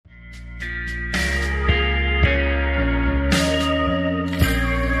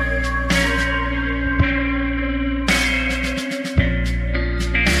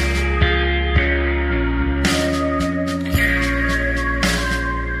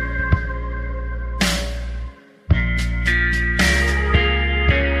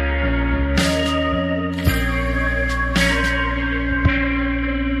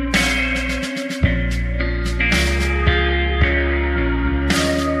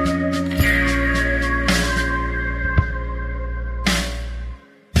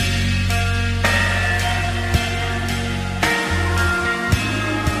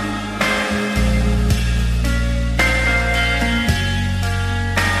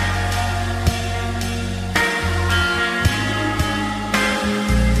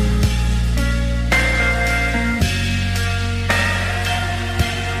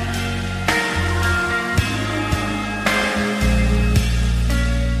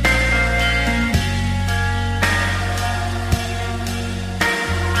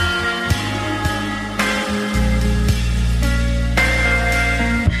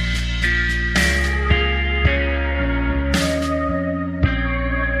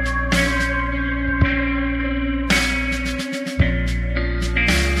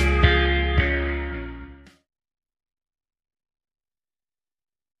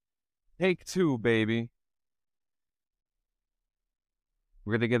Take two, baby.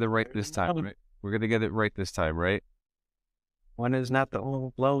 We're gonna get it right this time, right? We're gonna get it right this time, right? One is not the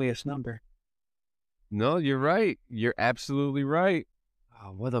lowliest number. No, you're right. You're absolutely right.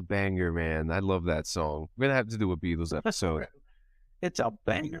 Oh, what a banger, man. I love that song. We're gonna have to do a Beatles episode. It's a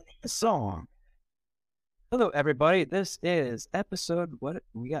banger song. Hello, everybody. This is episode, what?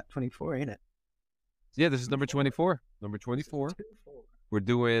 We got 24, ain't it? Yeah, this is number 24. Number 24. We're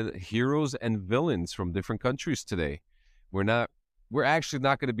doing heroes and villains from different countries today. We're actually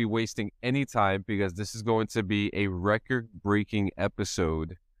not going to be wasting any time because this is going to be a record-breaking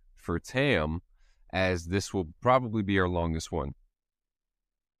episode for Tam, as this will probably be our longest one.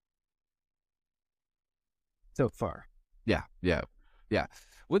 So far. Yeah.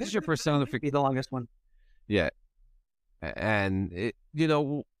 What is your personification? Be the longest one. Yeah. And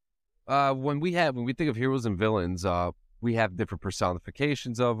when we think of heroes and villains, we have different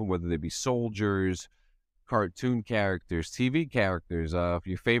personifications of them, whether they be soldiers, cartoon characters, TV characters,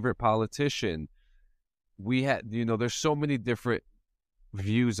 your favorite politician. There's so many different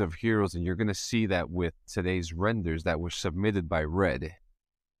views of heroes, and you're going to see that with today's renders that were submitted by Red.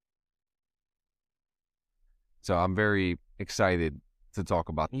 So I'm very excited to talk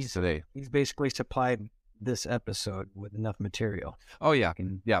about these today. He's basically supplied this episode with enough material. Oh, yeah.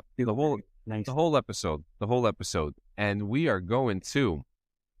 Yeah. The whole episode. And we are going to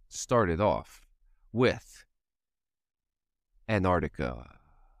start it off with Antarctica.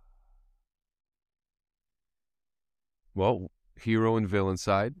 Well, hero and villain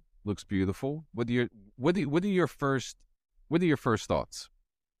side looks beautiful. What are your first thoughts?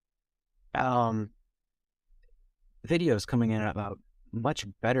 Videos coming in about much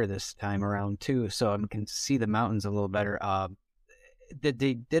better this time around too, so I can see the mountains a little better. They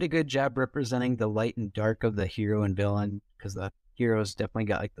did a good job representing the light and dark of the hero and villain, because the hero's definitely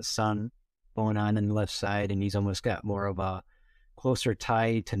got like the sun going on the left side, and he's almost got more of a closer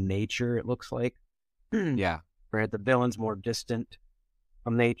tie to nature, it looks like. Yeah. Where the villain's more distant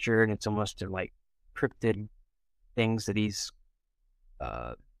from nature, and it's almost like cryptid things that he's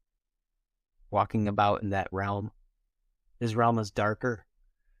walking about in that realm. His realm is darker.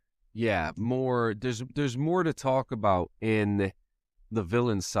 Yeah, more. There's more to talk about in the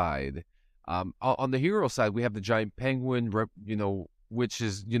villain side. On the hero side, we have the giant penguin, which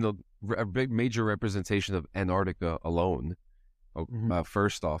is a big major representation of Antarctica alone.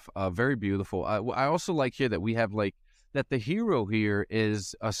 First off, very beautiful. I also like here that we have that the hero here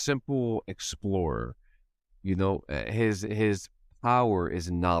is a simple explorer. His power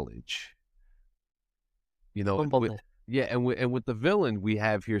is knowledge. And with the villain, we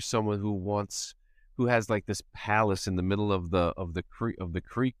have here someone who has like this palace in the middle of the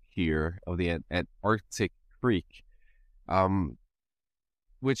creek here, of the Antarctic creek,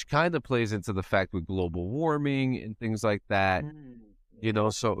 which kind of plays into the fact with global warming and things like that.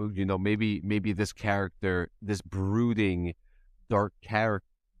 So maybe this character, this brooding dark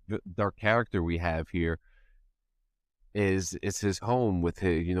character we have here is his home with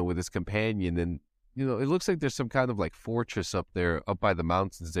his companion. And it looks like there's some kind of like fortress up by the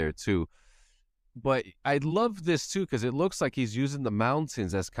mountains there too. But I love this too, because it looks like he's using the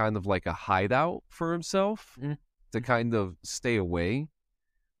mountains as kind of like a hideout for himself to kind of stay away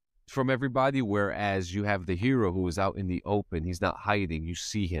from everybody. Whereas you have the hero who is out in the open. He's not hiding. You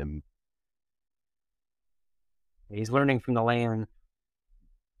see him. He's learning from the land.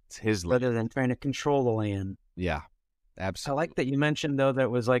 It's his land. Rather than trying to control the land. Yeah. Absolutely. I like that you mentioned, though, that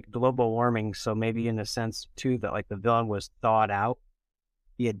it was like global warming. So maybe in a sense, too, that like the villain was thawed out.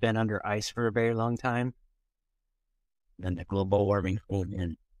 He had been under ice for a very long time. Then the global warming came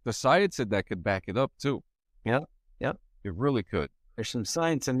in. The science in that could back it up, too. Yep. It really could. There's some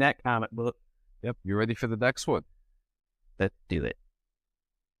science in that comic book. Yep. You ready for the next one? Let's do it.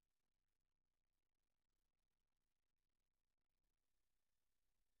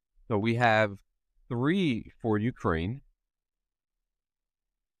 So we have 3 for Ukraine.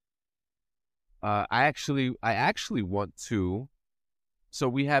 I actually want to. So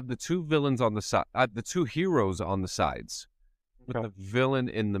we have the 2 villains on the side, the 2 heroes on the sides, with the villain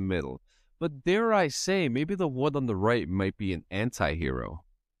in the middle. But dare I say, maybe the one on the right might be an anti-hero.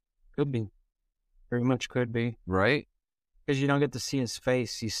 Could be. Very much could be. Right? Because you don't get to see his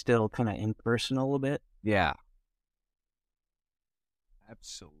face. He's still kind of impersonal a little bit. Yeah.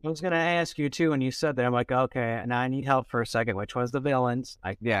 Absolutely. I was going to ask you, too, when you said that. I'm like, okay, now I need help for a second. Which was the villains?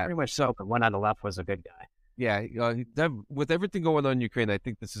 Pretty much so. But one on the left was a good guy. Yeah. With everything going on in Ukraine, I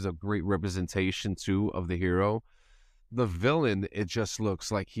think this is a great representation, too, of the hero. The villain, it just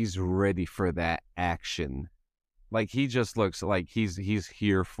looks like he's ready for that action. Like he just looks like he's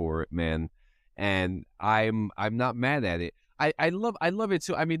here for it, man. And I'm not mad at it. I love it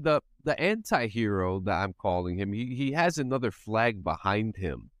too. I mean the anti-hero that I'm calling him, he has another flag behind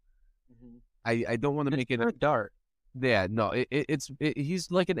him. I don't want to make it a dart. Yeah, no, he's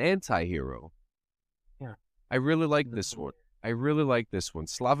like an anti-hero. Yeah. I really like this one. I really like this one.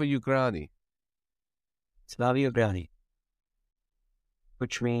 Slava Ukraini. Slava Ukraini.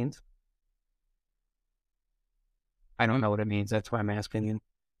 Which means? I don't know what it means. That's why I'm asking you.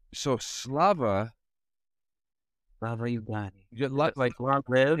 So Slava Ukraini. like long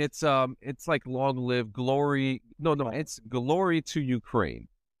live? It's like long live, glory. No, it's glory to Ukraine.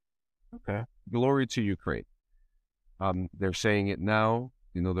 Okay. Glory to Ukraine. They're saying it now.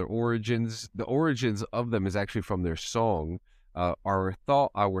 You know, the origins of them is actually from their song. Our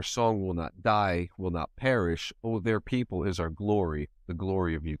song will not die, will not perish. Oh, their people is our glory, the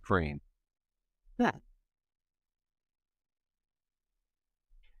glory of Ukraine. Yeah.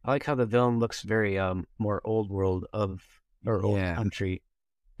 I like how the villain looks very more old world old country,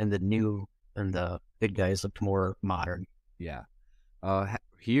 and the good guys look more modern. Yeah.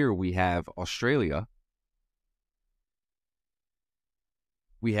 Here we have Australia.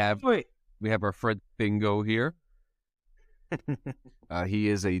 We have our friend Bingo here. He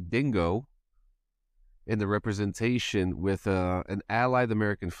is a dingo in the representation with an allied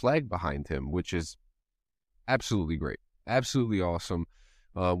American flag behind him, which is absolutely great. Absolutely awesome.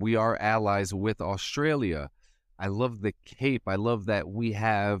 We are allies with Australia. I love the cape. I love that we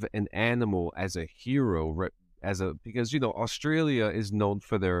have an animal as a hero, because, you know, Australia is known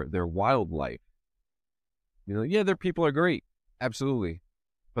for their wildlife. You know, yeah, their people are great. Absolutely.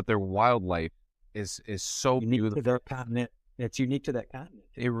 But their wildlife is so unique beautiful. To their continent. It's unique to that continent.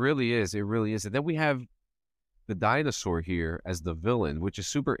 It really is. It really is. And then we have the dinosaur here as the villain, which is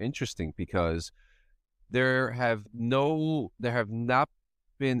super interesting because there have not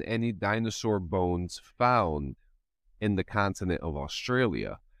been any dinosaur bones found in the continent of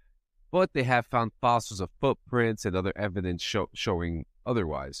Australia, but they have found fossils of footprints and other evidence showing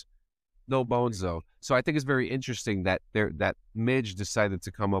otherwise. No bones, though. So I think it's very interesting that Midge decided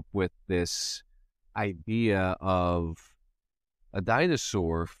to come up with this idea of a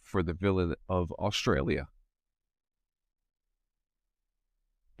dinosaur for the villain of Australia.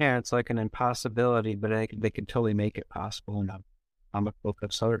 Yeah, it's like an impossibility, but they could totally make it possible in a comic book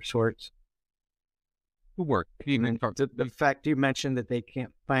of sorts. Would work. The fact you mentioned that they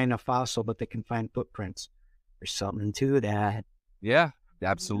can't find a fossil, but they can find footprints. There's something to that. Yeah,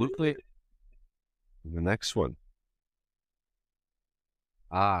 absolutely. The next one.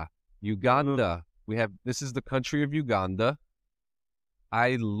 Uganda. This is the country of Uganda.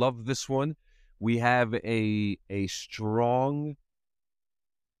 I love this one. We have a strong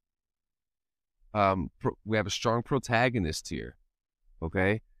we have a strong protagonist here.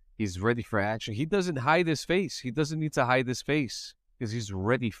 Okay? He's ready for action. He doesn't hide his face. He doesn't need to hide his face because he's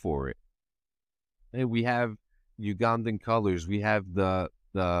ready for it. And we have Ugandan colors. We have the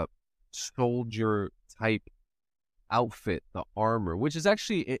soldier type outfit, the armor, which is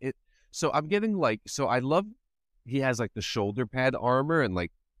actually it. So I'm getting I love he has like the shoulder pad armor and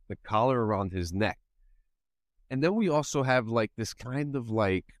like the collar around his neck. And then we also have like this kind of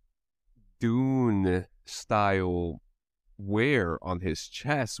like Dune style wear on his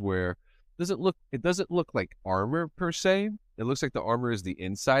chest where it doesn't look like armor per se. It looks like the armor is the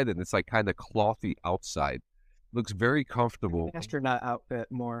inside and it's like kind of clothy outside. It looks very comfortable. Astronaut outfit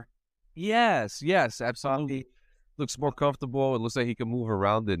more. Yes, absolutely. Looks more comfortable. It looks like he can move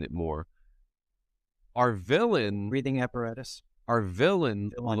around in it more. Our villain... breathing apparatus. Our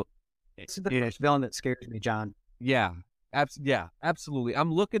villain... It's the villain that scares me, John. Yeah, absolutely.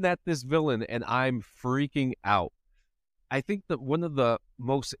 I'm looking at this villain and I'm freaking out. I think that one of the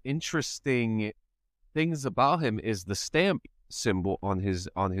most interesting things about him is the stamp symbol on his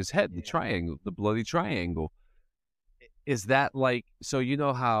head, the triangle, the bloody triangle. Is that like, so you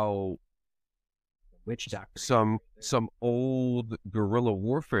know how witch doctor some old guerrilla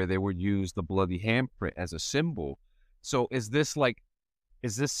warfare, they would use the bloody handprint as a symbol. So is this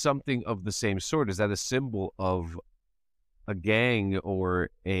something of the same sort? Is that a symbol of a gang or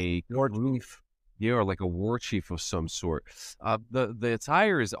a war chief? Yeah, or like a war chief of some sort. The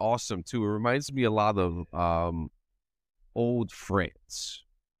attire is awesome too. It reminds me a lot of old France.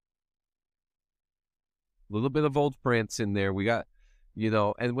 A little bit of old France in there. We got,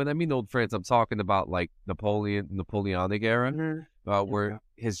 and when I mean old France, I'm talking about like Napoleonic era, where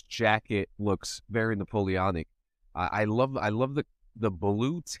his jacket looks very Napoleonic. I love the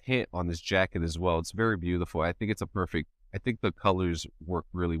blue tint on his jacket as well. It's very beautiful. I think the colors work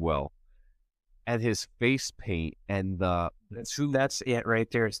really well. and his face paint and that's it right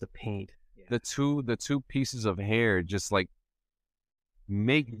there. It's the paint. the two pieces of hair just like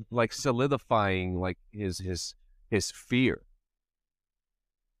make like solidifying like his fear.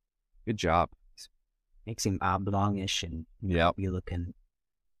 Good job. Makes him oblongish and Yeah. be looking.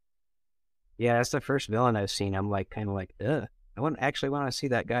 Yeah, that's the first villain I've seen. I'm like kind of like, ugh. I wouldn't actually want to see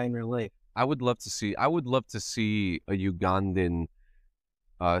that guy in real life. I would love to see a Ugandan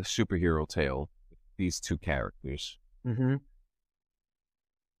superhero tale with these two characters. Mm-hmm.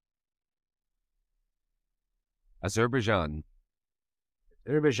 Azerbaijan.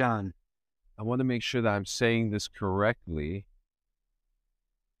 Azerbaijan. I want to make sure that I'm saying this correctly.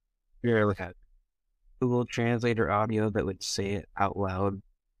 Here, look at Google Translator audio that would say it out loud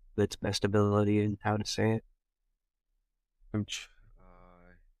with its best ability and how to say it.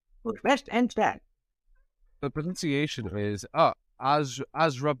 Best and that. The pronunciation is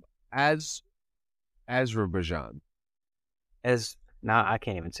Azerbaijan. As now, I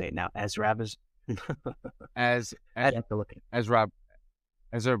can't even say it now. I'd have to look at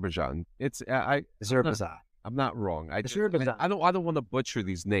Azerbaijan. It's Azerbaijan. I'm not wrong. I Azerbaijan. don't want to butcher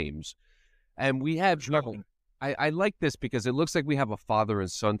these names. And we have I like this because it looks like we have a father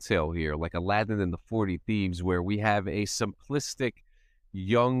and son tale here, like Aladdin and the 40 Thieves, where we have a simplistic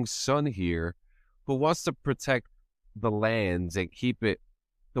young son here who wants to protect the lands and keep it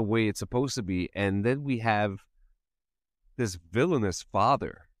the way it's supposed to be. And then we have this villainous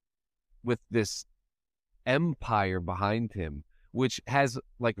father with this empire behind him, which has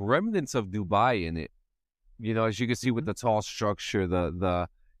like remnants of Dubai in it. You know, as you can see with the tall structure, the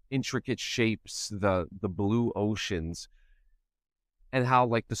intricate shapes, the blue oceans, and how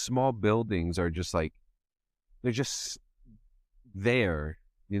like the small buildings are just like, they're just there.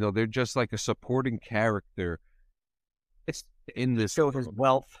 You know, they're just like a supporting character. It's in this show his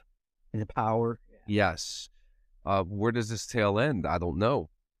wealth and power. Yes. Where does this tale end? I don't know,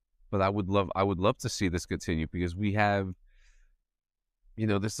 but I would love to see this continue because we have, you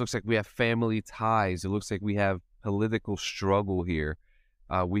know, this looks like we have family ties. It looks like we have political struggle here.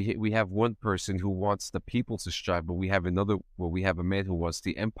 We have one person who wants the people to strive, but we have a man who wants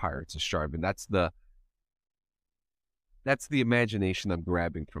the empire to strive, and that's the imagination I'm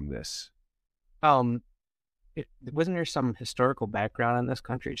grabbing from this. Wasn't there some historical background in this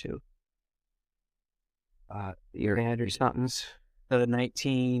country too? Or something.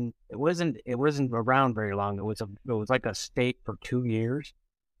 It wasn't around very long. It was like a state for 2 years.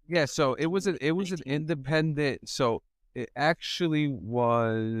 Yeah, so it was an independent. So it actually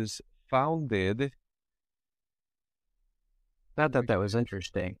was founded. I thought that was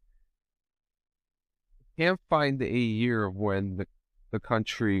interesting. Can't find a year of when the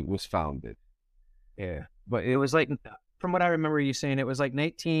country was founded. Yeah, but it was like, from what I remember you saying, it was like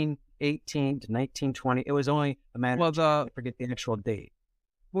 1918 to 1920. It was only a matter of time. I forget the actual date.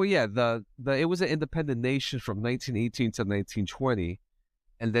 Well, yeah, it was an independent nation from 1918 to 1920,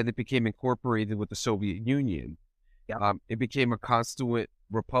 and then it became incorporated with the Soviet Union. Yep. It became a constituent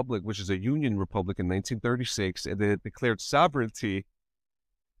republic, which is a union republic in 1936, and then it declared sovereignty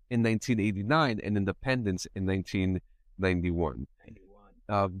in 1989 and independence in 1991.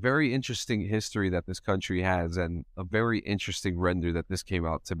 Very interesting history that this country has, and a very interesting render that this came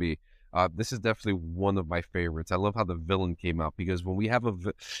out to be. This is definitely one of my favorites. I love how the villain came out, because when we have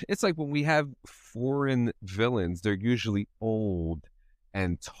it's like when we have foreign villains, they're usually old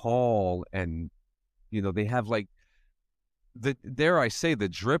and tall, and you know, they have like dare I say, the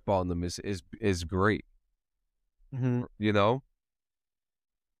drip on them is great. Mm-hmm. You know,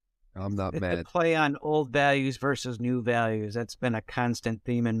 I'm not mad. The play on old values versus new values. That's been a constant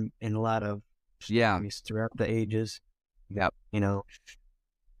theme in a lot of stories throughout the ages. Yep. You know.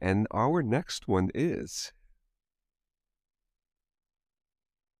 And our next one is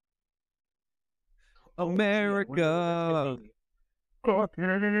America.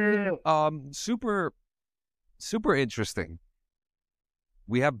 Super interesting.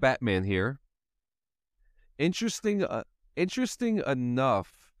 We have Batman here. Interesting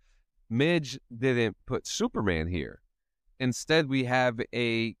enough, Midge didn't put Superman here. Instead, we have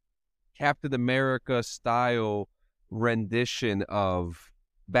a Captain America style rendition of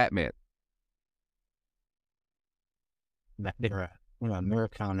Batman.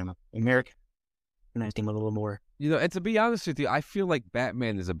 Americanized him a little more. You know, and to be honest with you, I feel like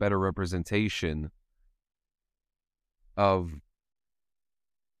Batman is a better representation of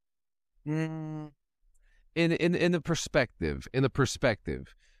in the perspective.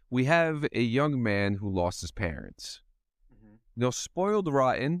 We have a young man who lost his parents. Mm-hmm. You know, spoiled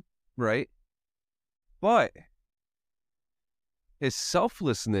rotten, right? But his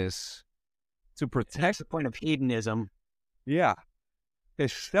selflessness to That's protect. the point of hedonism. Yeah,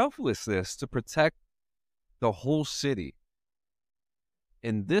 his selflessness to protect the whole city.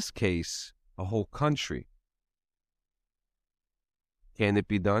 In this case, a whole country. Can it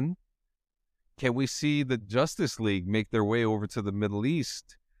be done? Can we see the Justice League make their way over to the Middle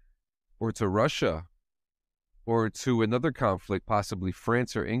East or to Russia or to another conflict, possibly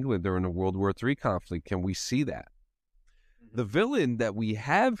France or England during a World War III conflict? Can we see that? The villain that we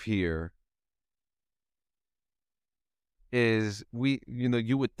have here is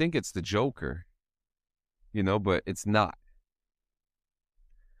you would think it's the Joker, but it's not.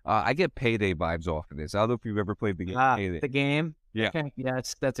 I get Payday vibes off of this. I don't know if you've ever played the game Payday. The game? Yeah. Okay.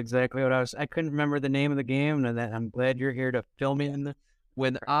 Yes, that's exactly what I couldn't remember the name of the game, and I'm glad you're here to fill me in.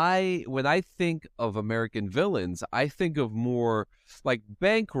 When I think of American villains, I think of more like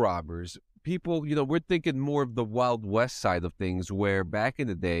bank robbers. People, we're thinking more of the Wild West side of things, where back in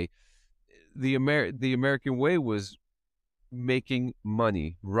the day, the American way was making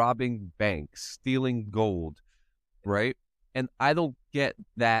money, robbing banks, stealing gold, right? And I don't get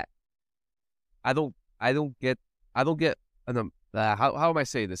that. I don't get. How am I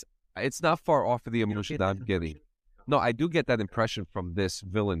saying this? It's not far off of the emotion that I'm getting. No, I do get that impression from this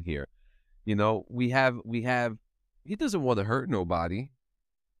villain here. We have. He doesn't want to hurt nobody.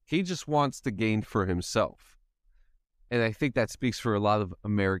 He just wants to gain for himself, and I think that speaks for a lot of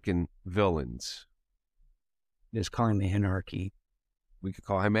American villains. Just calling me Anarchy. We could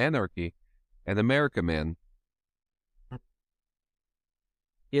call him Anarchy, an America man.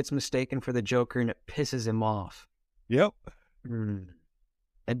 It's mistaken for the Joker, and it pisses him off. Yep. That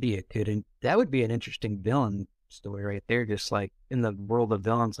would be an interesting villain story right there. Just like in the world of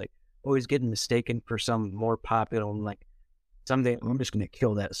villains, like always getting mistaken for some more popular, like someday I'm just going to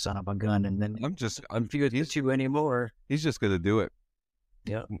kill that son of a gun, and then I'm fused with you anymore. He's just going to do it.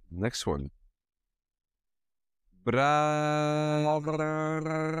 Yeah. Next one.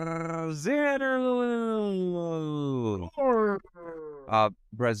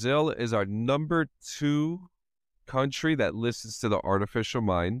 Brazil is our number 2 country that listens to the artificial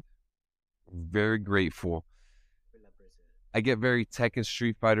mind. Very grateful. I get very Tekken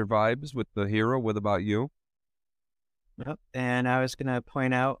Street Fighter vibes with the hero. What about you? Yep. And I was going to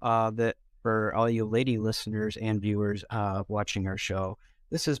point out that for all you lady listeners and viewers watching our show,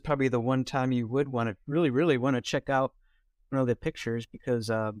 this is probably the one time you would want to really, really want to check out the pictures, because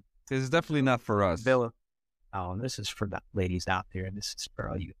this is definitely not for us. This is for the ladies out there. This is for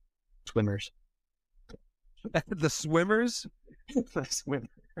all you swimmers. The swimmers? The swimmers.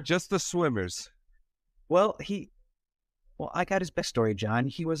 Just the swimmers. Well, I got his backstory, John.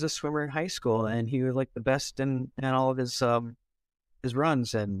 He was a swimmer in high school, and he was like the best in all of his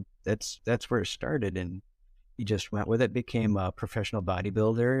runs, and that's where it started. And he just went with it, became a professional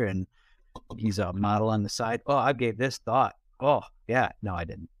bodybuilder, and he's a model on the side. Oh, I gave this thought. Oh, yeah. No, I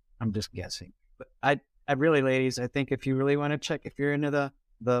didn't. I'm just guessing. But I really, ladies, I think if you really want to check, if you're into the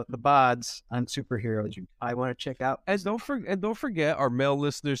bods on superheroes, I want to check out. And don't forget our male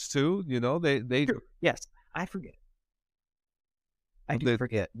listeners too. They Yes, I forget. I do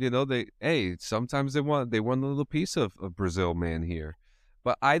forget. Sometimes they want a little piece of Brazil man here.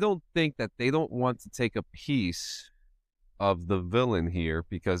 But I don't think that they don't want to take a piece of the villain here,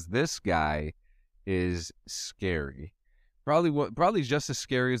 because this guy is scary. Probably just as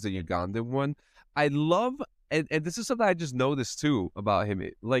scary as the Ugandan one. I love, and this is something I just noticed too about him.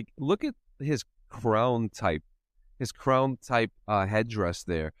 Like, look at his crown type headdress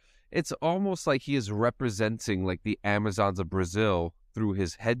there. It's almost like he is representing like the Amazons of Brazil through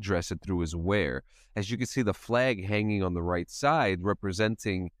his headdress and through his wear. As you can see, the flag hanging on the right side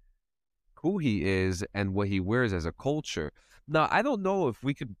representing who he is and what he wears as a culture. Now, I don't know if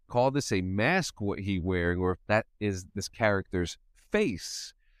we could call this a mask, what he's wearing, or if that is this character's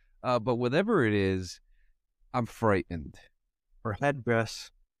face. But whatever it is, I'm frightened. Or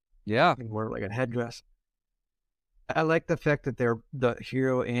headdress. Yeah. More like a headdress. I like the fact that the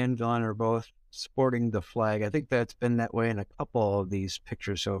hero and villain are both sporting the flag. I think that's been that way in a couple of these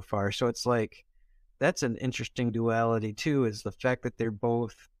pictures so far. So it's like, that's an interesting duality too, is the fact that they're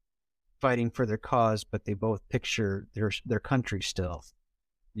both fighting for their cause, but they both picture their country still.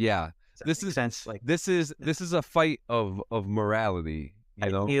 Yeah. This is a fight of morality.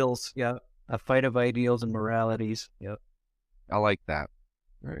 Ideals, yeah. A fight of ideals and moralities. Yep. I like that.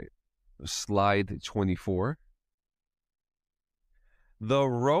 All right. Slide 24. The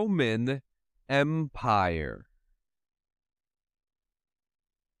Roman Empire.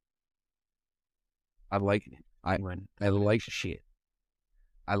 I like shit.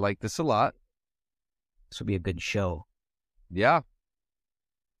 I like this a lot. This will be a good show. Yeah.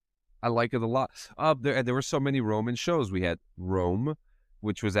 I like it a lot. There were so many Roman shows. We had Rome,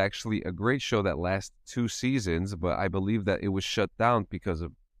 which was actually a great show that lasted 2 seasons, but I believe that it was shut down because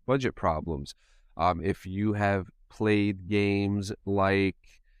of budget problems. If you have played games like,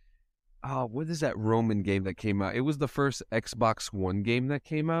 what is that Roman game that came out? It was the first Xbox One game that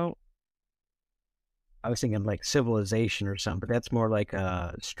came out. I was thinking like Civilization or something, but that's more like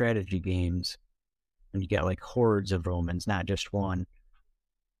strategy games. And you get like hordes of Romans, not just one.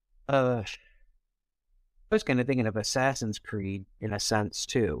 I was kind of thinking of Assassin's Creed in a sense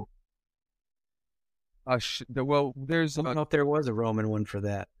too. Well, there's I don't know if there was a Roman one for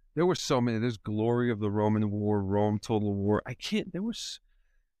that. There were so many. There's Glory of the Roman War, Rome, Total War. There was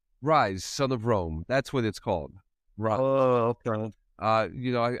Rise, Son of Rome. That's what it's called. Rise. Oh, okay.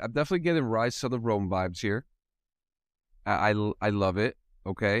 I'm definitely getting Rise, Son of Rome vibes here. I love it.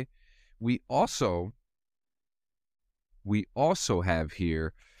 Okay. We also have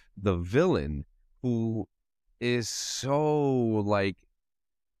here the villain who is so like,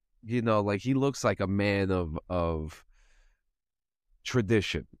 like he looks like a man of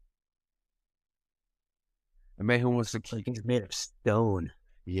tradition. A man who wants to like he's made of stone.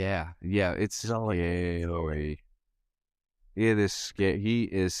 Yeah, it's scary. It is scary. He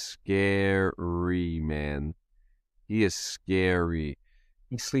is scary, man. He is scary.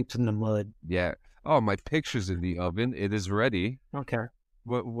 He sleeps in the mud. Yeah. Oh, my picture's in the oven. It is ready. Okay.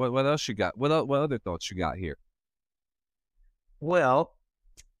 What else you got? What other thoughts you got here? Well,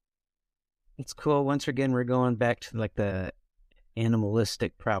 it's cool. Once again, we're going back to like the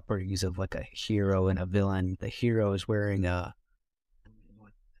animalistic properties of like a hero and a villain. The hero is wearing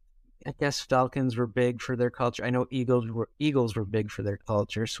I guess falcons were big for their culture. I know eagles were big for their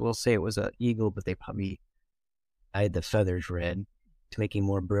culture, so we'll say it was an eagle, but they probably dyed the feathers red to make him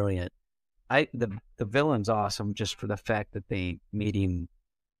more brilliant. The villain's awesome just for the fact that they made him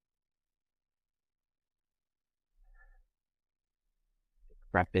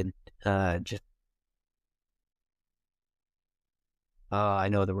rapid. I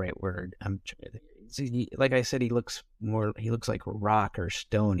know the right word. Like I said, he looks like rock or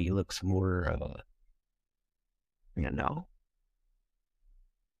stone. He looks more, well,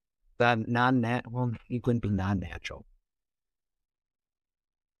 he couldn't be non-natural.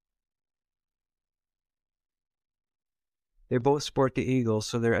 They both sport the eagle,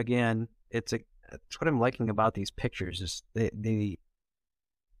 so they're, again, it's what I'm liking about these pictures is they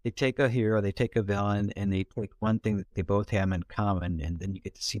take a hero, they take a villain, and they take one thing that they both have in common, and then you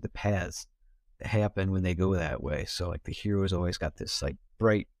get to see the paths that happen when they go that way. So, like, the hero's always got this, like,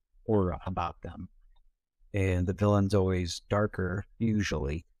 bright aura about them, and the villain's always darker,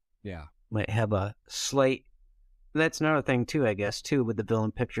 usually. Yeah. Might have a slight... That's another thing, too, I guess, too, with the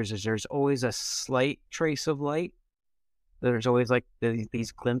villain pictures, is there's always a slight trace of light. There's always, like,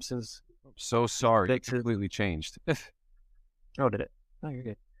 these glimpses. So sorry. It completely changed. Oh, did it? Oh, you're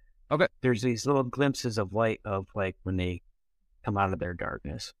good. Okay. There's these little glimpses of light of, like, when they come out of their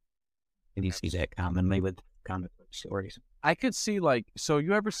darkness. And you see that commonly with comic book stories. I could see, like, so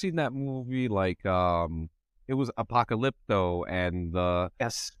you ever seen that movie, like, it was Apocalypto and the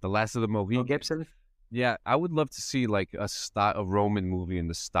Last of the Mohicans? Mel Gibson? Yeah, I would love to see, like, a Roman movie in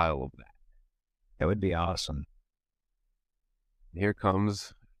the style of that. That would be awesome. Here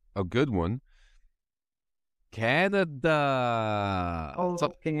comes a good one. Canada. Oh,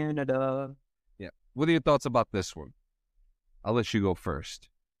 Canada. Yeah. What are your thoughts about this one? I'll let you go first.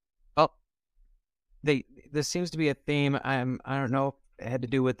 Oh, this seems to be a theme. I don't know if it had to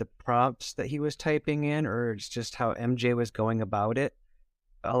do with the prompts that he was typing in, or it's just how MJ was going about it.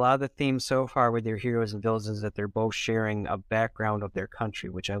 A lot of the themes so far with their heroes and villains is that they're both sharing a background of their country,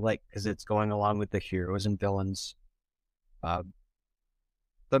 which I like because it's going along with the heroes and villains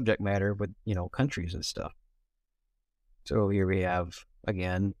subject matter with, countries and stuff. So here we have,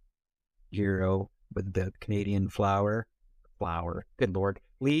 again, hero with the Canadian flower, good Lord,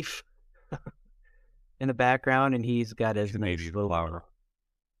 leaf in the background, and he's got his Canadian flower.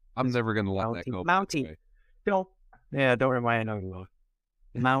 I'm never going to let that go. Mountie. Don't remind me of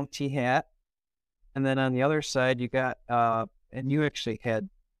Mountie hat. And then on the other side, you got, and you actually had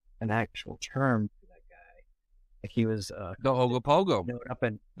an actual term for that guy. He was the Ogopogo. Up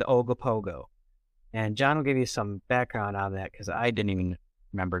in the Ogopogo. And John will give you some background on that because I didn't even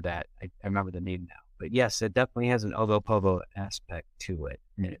remember that. I remember the name now. But yes, it definitely has an Ogopogo aspect to it.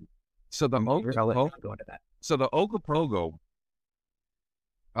 So the Ogopogo,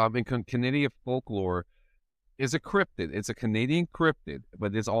 in Canadian folklore, is a cryptid. It's a Canadian cryptid,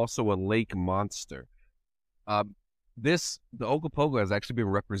 but it's also a lake monster. The Ogopogo has actually been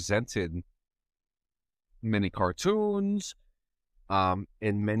represented in many cartoons,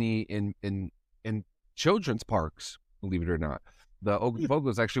 in many in children's parks. Believe it or not, the Ogopogo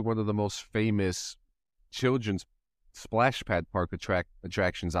is actually one of the most famous children's splash pad park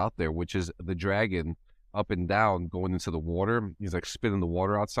attractions out there, which is the dragon up and down going into the water. He's like spitting the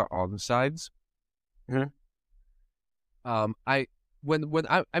water outside on the sides. Mm-hmm. I'm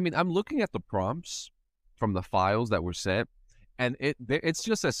looking at the prompts from the files that were sent, and it's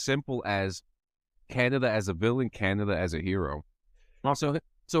just as simple as Canada as a villain, Canada as a hero. Also,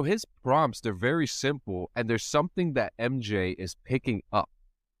 so his prompts, they're very simple, and there's something that MJ is picking up.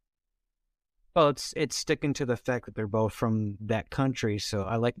 Well, it's sticking to the fact that they're both from that country, so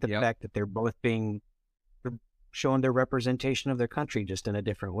I like the fact that they're both showing their representation of their country just in a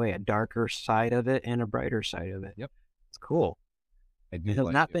different way, a darker side of it and a brighter side of it. Yep. It's cool. It has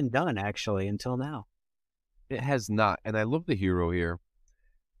not been done, actually, until now. It has not, and I love the hero here.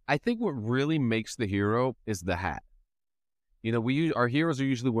 I think what really makes the hero is the hat. You know, our heroes are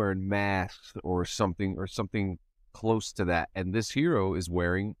usually wearing masks or something close to that, and this hero is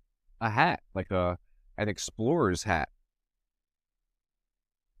wearing a hat, like an explorer's hat.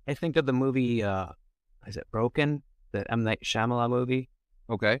 I think of the movie, is it Broken? The M. Night Shyamalan movie.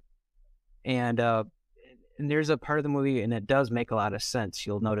 Okay. And there's a part of the movie, and it does make a lot of sense.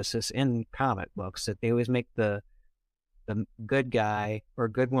 You'll notice this in comic books, that they always make the good guy or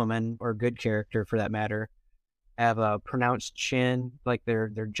good woman or good character, for that matter, have a pronounced chin, like their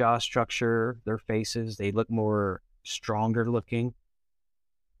jaw structure, their faces, they look more stronger looking.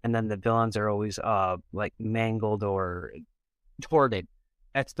 And then the villains are always like mangled or contorted.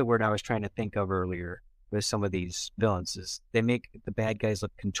 That's the word I was trying to think of earlier with some of these villains, is they make the bad guys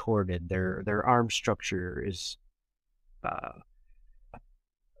look contorted. Their arm structure is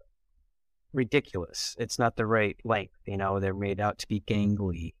ridiculous. It's not the right length. You know, they're made out to be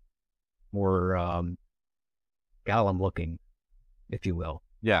gangly, more Gollum looking, if you will.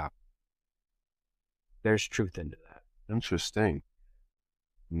 Yeah. There's truth into that. Interesting.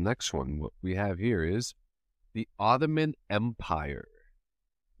 Next one, what we have here is the Ottoman Empire.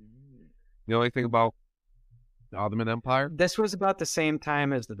 You know anything about the Ottoman Empire? This was about the same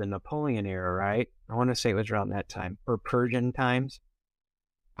time as the Napoleon era, right? I want to say it was around that time, or Persian times.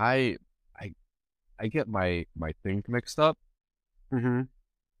 I get my things mixed up. Mm-hmm.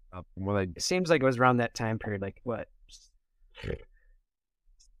 It seems like it was around that time period, like what,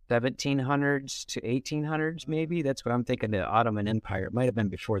 1700s to 1800s, maybe? That's what I'm thinking, the Ottoman Empire. It might have been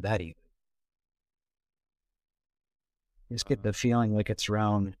before that even. Just get the feeling like it's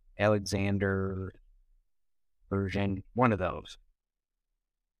around Alexander, Persian, one of those.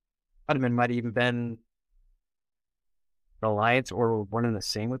 Ottoman might have even been an alliance or one and the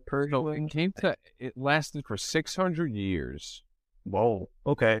same with Persia. So it lasted for 600 years. Whoa.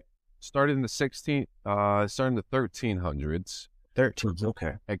 Okay. Started in the 1300s. 13s,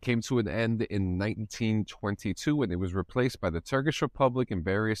 okay. It came to an end in 1922, and it was replaced by the Turkish Republic and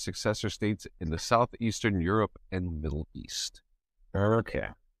various successor states in the southeastern Europe and Middle East. Okay.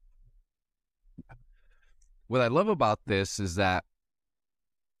 What I love about this is that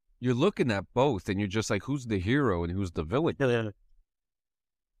you're looking at both, and you're just like, who's the hero and who's the villain? Yeah.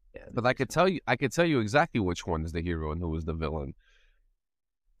 But I could tell you exactly which one is the hero and who is the villain.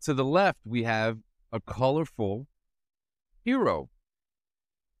 To the left, we have a colorful hero,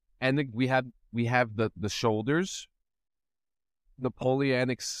 and we have the shoulders,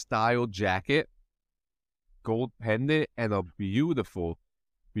 Napoleonic style jacket, gold pendant, and a beautiful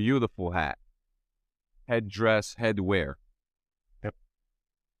hat, headdress, headwear. Yep.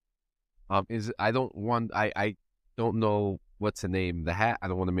 I don't know what's the name the hat. I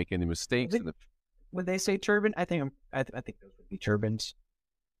don't want to make any mistakes. Would they say turban? I think those would be turbans.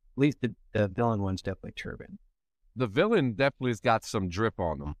 At least the villain one's definitely turban. The villain definitely has got some drip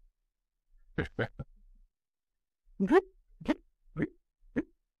on him.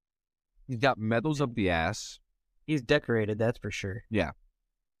 He's got medals up the ass. He's decorated, that's for sure. Yeah.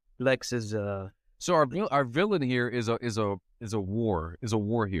 Lex is So our villain here is a war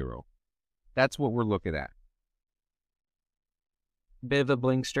hero. That's what we're looking at. Bit of a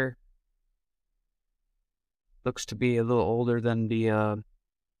blinkster. Looks to be a little older than the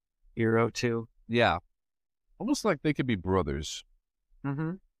hero too. Yeah. Almost like they could be brothers.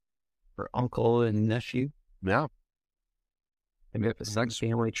 Mm-hmm. Or uncle and nephew. Yeah. Maybe have some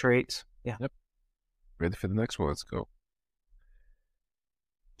family traits. Yeah. Yep. Ready for the next one? Let's go.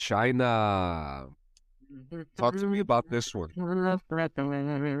 China. Talk to me about this one.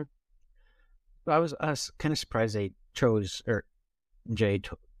 I was kind of surprised they chose, or Jay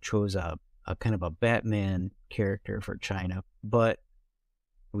chose a kind of a Batman character for China, but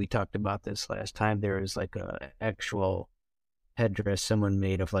we talked about this last time. There is like a actual headdress someone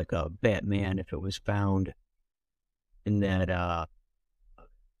made of like a Batman if it was found in that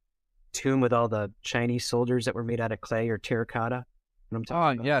tomb with all the Chinese soldiers that were made out of clay or terracotta. What I'm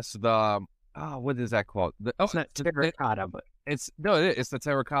talking about? Yes, what is that called? It's not terracotta, but it's the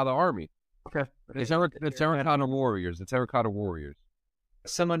Terracotta Army. okay. The Terracotta Warriors. The Terracotta Warriors.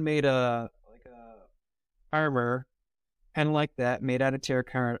 Someone made a armor, kind of like that, made out of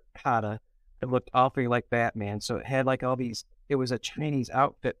terracotta. It looked awfully like Batman. So it had like all these. It was a Chinese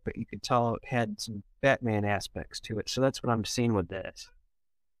outfit, but you could tell it had some Batman aspects to it. So that's what I'm seeing with this.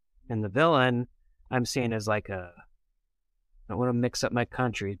 And the villain I'm seeing is like I don't want to mix up my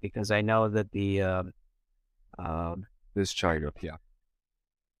countries because I know that This China, yeah.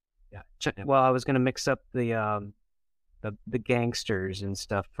 Well, I was going to mix up the gangsters and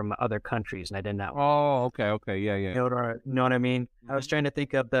stuff from other countries, and I did not. Oh, okay, yeah. You know what I mean? I was trying to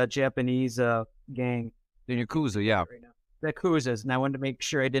think of the Japanese gang. The Yakuza, yeah. The Yakuzas, and I wanted to make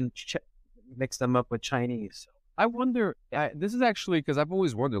sure I didn't mix them up with Chinese. I wonder, this is actually, because I've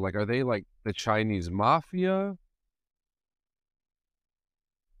always wondered, like, are they like the Chinese mafia?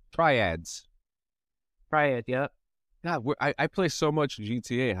 Triads. Triad, yeah. God, I play so much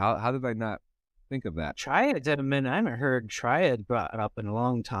GTA. How did I not think of that? Triads I haven't heard Triad brought up in a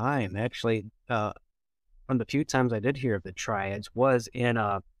long time. Actually, one of the few times I did hear of the Triads was in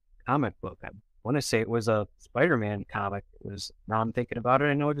a comic book. I want to say it was a Spider-Man comic. Now I'm thinking about it,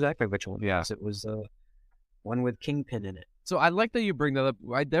 I know exactly which one. Yeah. It was one with Kingpin in it. So I like that you bring that up.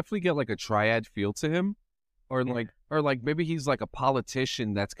 I definitely get like a triad feel to him, or like maybe he's like a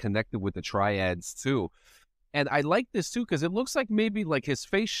politician that's connected with the triads too. And I like this too because it looks like maybe like his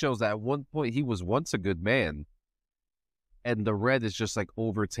face shows that at one point he was once a good man, and the red is just like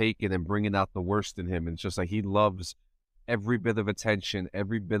overtaken and bringing out the worst in him. And it's just like he loves every bit of attention,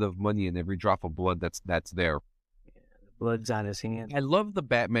 every bit of money, and every drop of blood that's there. Yeah, the blood's on his hands. I love the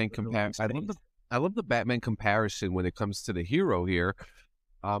Batman comparison. I love the Batman comparison when it comes to the hero here.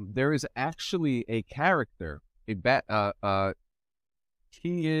 There is actually a character, he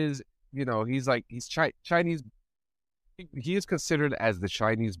is, he's Chinese. He is considered as the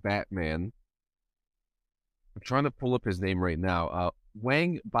Chinese Batman. I'm trying to pull up his name right now.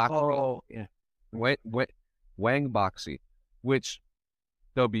 Wang Baxi. Oh, yeah. Wang Baxi, which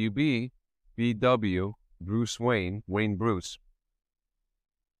WB, BW, Bruce Wayne Bruce.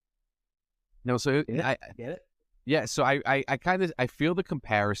 No, so I get it. Yeah, so I feel the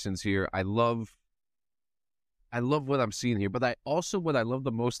comparisons here. I love what I'm seeing here, but what I love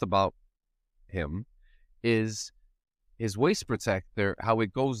the most about him is his waist protector, how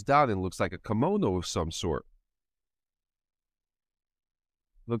it goes down and looks like a kimono of some sort.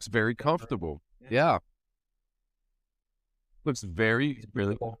 Looks very comfortable. Yeah. Looks very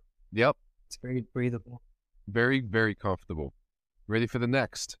breathable. Yep. It's very breathable. Very, very comfortable. Ready for the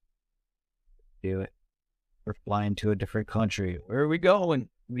next? Do it. We're flying to a different country. Where are we going?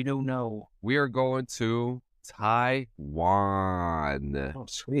 We don't know. We are going to Taiwan. Oh,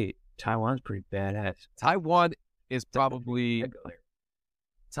 sweet. Taiwan's pretty badass. Taiwan is probably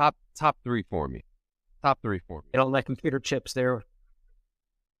top three for me. Top three for me. They don't like computer chips there.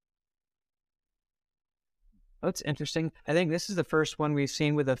 That's interesting. I think this is the first one we've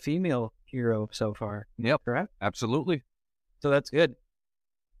seen with a female hero so far. Yep. Correct? Absolutely. So that's good.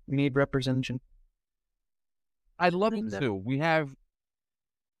 We need representation. I love it too. We have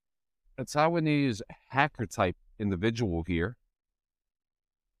a Taiwanese hacker type individual here.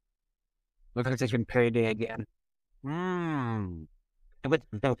 Looks like taking Payday again.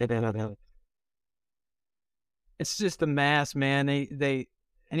 It's just the mask, man. They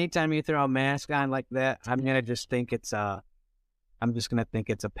anytime you throw a mask on like that, I'm gonna just think it's a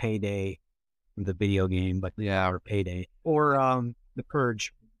Payday, the video game, but yeah, or Payday or The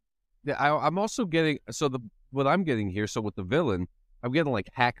Purge. Yeah, I'm also getting what I'm getting here. So with the villain, I'm getting like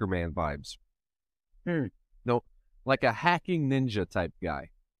Hacker Man vibes. No, like a hacking ninja type guy.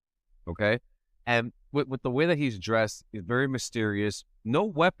 Okay, and with the way that he's dressed, he's very mysterious. No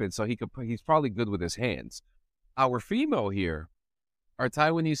weapon, so he's probably good with his hands. Our female here, our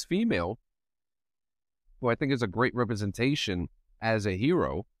Taiwanese female, who I think is a great representation as a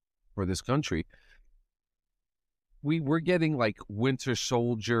hero for this country. We're getting like Winter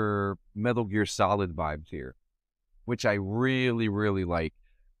Soldier, Metal Gear Solid vibes here, which I really, really like.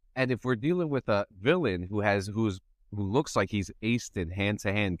 And if we're dealing with a villain who looks like he's aced in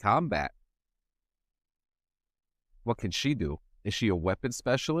hand-to-hand combat, what can she do? Is she a weapon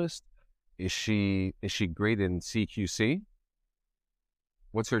specialist? Is she great in CQC?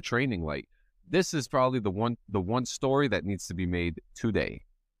 What's her training like? This is probably the one story that needs to be made today.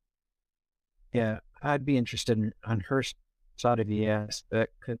 Yeah, I'd be interested on her outside of the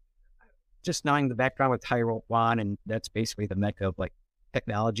aspect. Just knowing the background with Tyrell Wan, and that's basically the mecca of like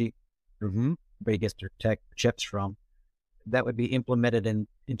technology, Mm-hmm. where he gets their tech chips from. That would be implemented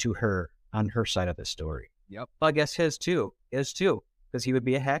into her on her side of the story. Yep. Well, I guess his too, because he would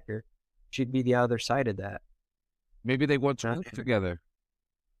be a hacker. She'd be the other side of that. Maybe they want to work together.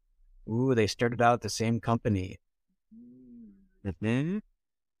 Ooh, they started out at the same company. Mm-hmm.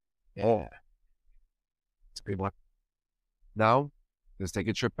 Yeah, it's a good one. Now, let's take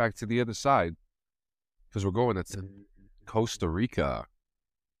a trip back to the other side because we're going to Costa Rica.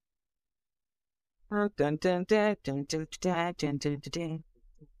 Yep.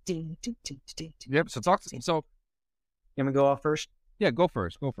 So talk. So You want me to go off first? yeah, go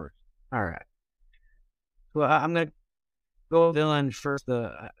first. Go first. All right. Well, I'm gonna go villain first.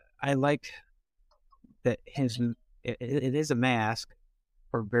 I liked that it is a mask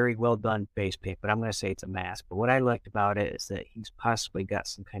or very well done face paint, but I'm gonna say it's a mask. But what I liked about it is that he's possibly got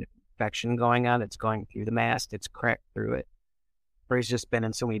some kind of infection going on. It's going through the mask. It's cracked through it. Or he's just been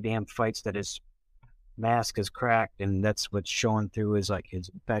in so many damn fights that his mask is cracked, and that's what's showing through is like his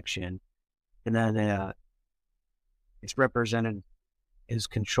infection. And then it's represented his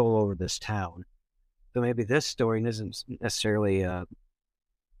control over this town. So maybe this story isn't necessarily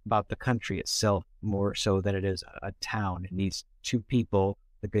about the country itself, more so than it is a town. And these two people,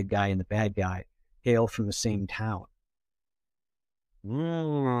 the good guy and the bad guy, hail from the same town,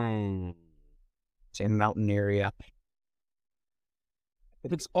 same mountain area.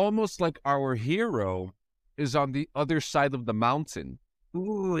 It's almost like our hero is on the other side of the mountain.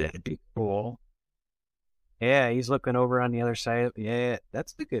 Ooh, that'd be cool. Yeah, he's looking over on the other side. Yeah,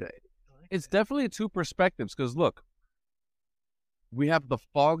 that's the good idea. It's definitely two perspectives because look, we have the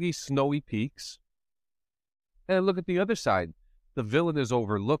foggy, snowy peaks, and look at the other side. The villain is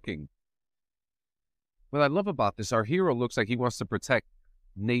overlooking. What I love about this, our hero looks like he wants to protect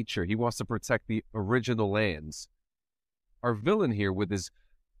nature. He wants to protect the original lands. Our villain here with his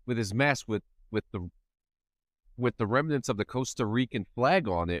mask with the remnants of the Costa Rican flag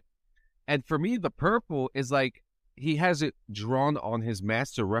on it. And for me, the purple is like he has it drawn on his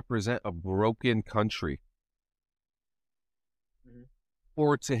mask to represent a broken country. Mm-hmm.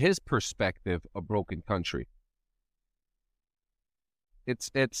 Or to his perspective, a broken country. It's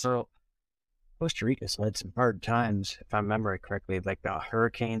well, Costa Rica's had some hard times, if I remember it correctly, like the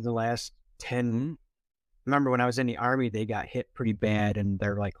hurricanes the last 10. Mm-hmm. Remember when I was in the army, they got hit pretty bad, and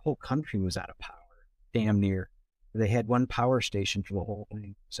their like whole country was out of power, damn near. They had one power station for the whole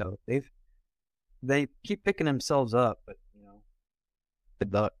thing. So they keep picking themselves up, but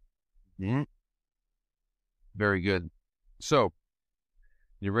good luck. Mm-hmm. Very good. So,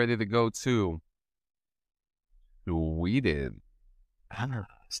 you ready to go to Sweden?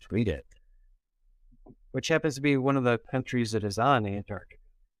 Sweden, which happens to be one of the countries that is on Antarctica.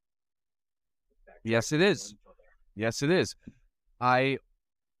 Yes, it is. Yes, it is. I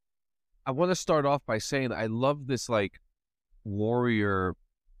want to start off by saying I love this like warrior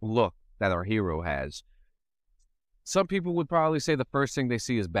look that our hero has. Some people would probably say the first thing they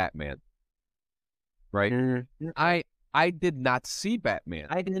see is Batman, right? Mm-hmm. I did not see Batman.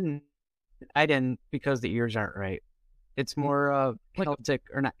 I didn't because the ears aren't right. It's more Celtic,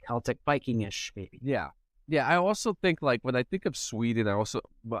 or not Celtic, Viking-ish maybe. Yeah. Yeah, I also think, like, when I think of Sweden,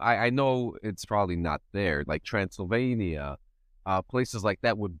 I know it's probably not there, like Transylvania, places like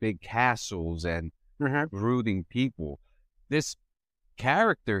that with big castles and brooding people. This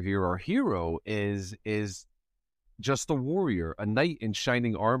character here, our hero, is just a warrior, a knight in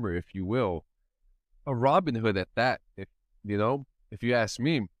shining armor, if you will, a Robin Hood at that, if you ask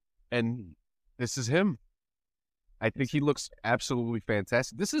me. And this is him. I think he looks absolutely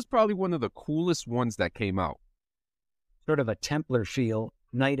fantastic. This is probably one of the coolest ones that came out. Sort of a Templar feel,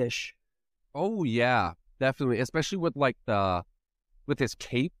 knightish. Oh yeah, definitely. Especially with with his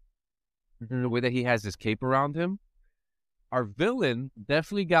cape, the way that he has his cape around him. Our villain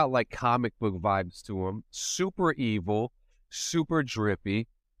definitely got like comic book vibes to him. Super evil, super drippy,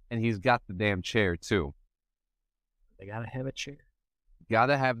 and he's got the damn chair too. They gotta have a chair.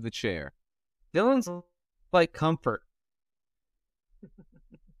 Gotta have the chair. Villains like comfort.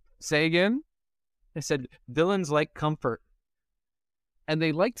 Say again? I said villains like comfort. And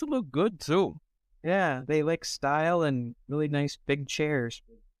they like to look good too. Yeah, they like style and really nice big chairs.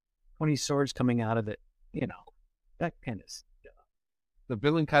 20 swords coming out of it. That kind of stuff. The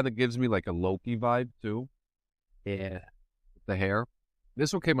villain kind of gives me like a Loki vibe too. Yeah. The hair.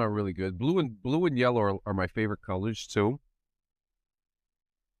 This one came out really good. Blue and yellow are my favorite colors too.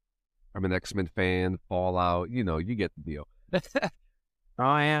 I'm an X-Men fan, Fallout, you get the deal.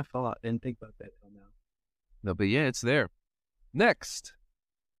 Oh, yeah, Fallout. Didn't think about that till now. No, but yeah, it's there. Next,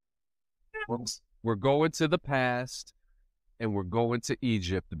 we're going to the past, and we're going to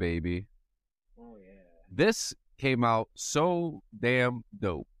Egypt, baby. Oh yeah. This came out so damn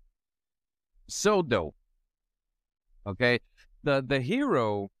dope. So dope. Okay? The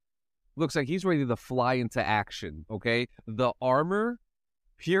hero looks like he's ready to fly into action, okay? The armor,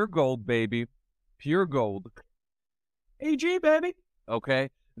 pure gold, baby. Pure gold. AG, baby. Okay?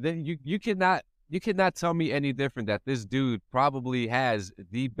 Then you cannot tell me any different that this dude probably has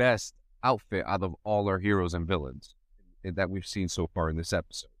the best outfit out of all our heroes and villains that we've seen so far in this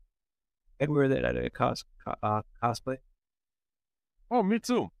episode. I'd wear that at a cosplay. Oh, me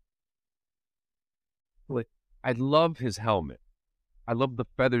too. What? I love his helmet. I love the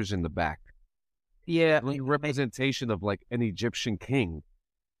feathers in the back. Yeah, Like representation of like an Egyptian king.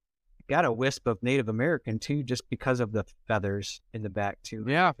 got a wisp of Native American too, just because of the feathers in the back too.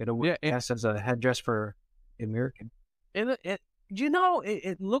 Yeah, It'll yes as a headdress for American. and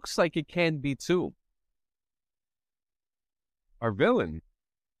it looks like it can be too. Our villain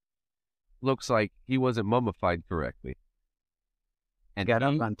looks like he wasn't mummified correctly. And Got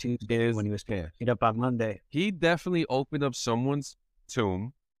up on Tuesday when he was get up on Monday. He definitely opened up someone's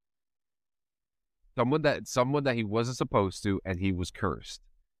tomb. Someone that he wasn't supposed to, and he was cursed.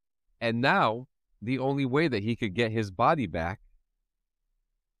 And now the only way that he could get his body back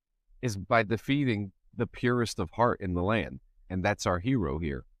is by defeating the purest of heart in the land. And that's our hero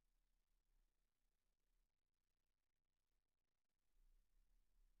here.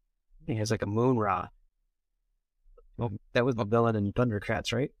 He has like a moon rod. Oh, that was the villain in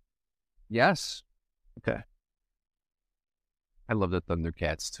Thundercats, right? Yes. Okay. I love the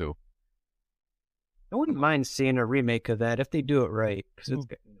Thundercats too. I wouldn't mind seeing a remake of that if they do it right. Because it's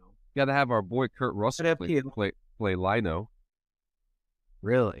Got to have our boy Kurt Russell Could have play Lino.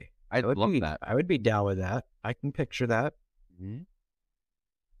 really. I'd love that. I would be down with that. I can picture that. Mm-hmm.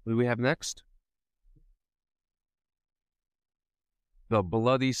 What do we have next? The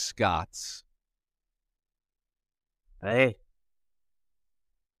Bloody Scots. Hey.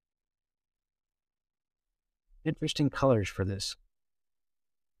 Interesting colors for this.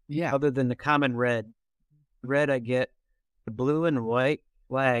 Yeah. Other than the common red. Red I get. The blue and white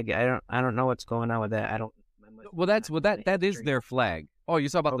flag. I don't know what's going on with that. That is their flag. Oh, you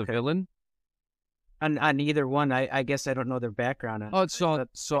saw about the villain? On either one, I guess I don't know their background. Oh, so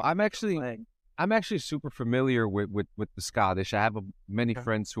I'm actually super familiar with the Scottish. I have many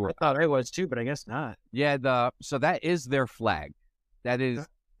friends who are. I thought I was too, but I guess not. Yeah, so that is their flag. That is,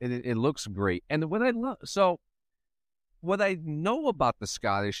 it looks great. And what I know about the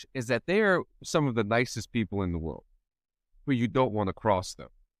Scottish is that they are some of the nicest people in the world, but you don't want to cross them.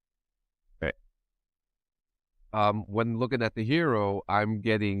 Right. When looking at the hero, I'm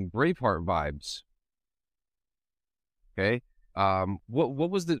getting Braveheart vibes. Okay. What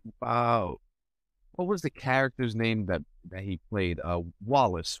was the character's name that he played? William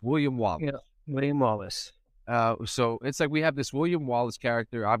Wallace. Yeah, William Wallace. So it's like we have this William Wallace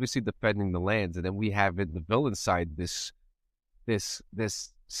character, obviously defending the lands, and then we have in the villain side this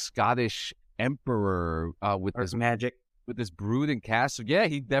Scottish emperor with Dark this magic, with this brooding castle. Yeah,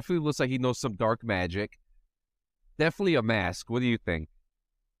 he definitely looks like he knows some dark magic. Definitely a mask. What do you think?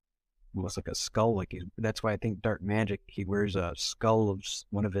 almost like a skull. That's why I think dark magic. He wears a skull of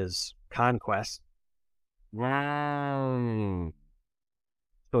one of his conquests. Wow.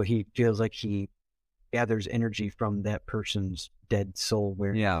 So he feels like he gathers energy from that person's dead soul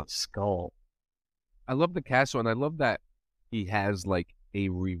wearing a skull. I love the castle, and I love that he has like a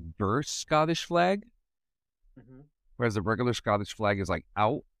reverse Scottish flag, whereas the regular Scottish flag is like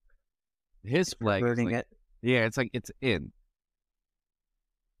out. His flag is like, yeah, it's like it's in.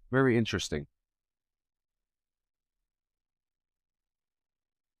 Very interesting.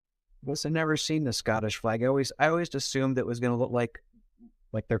 I've never seen the Scottish flag. I always assumed it was going to look like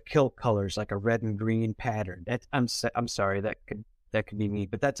their kilt colors, like a red and green pattern. I'm sorry, that could be me,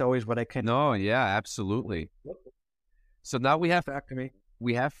 but that's always what I can. No, yeah, absolutely. So now we have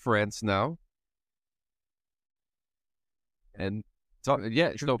France now, and true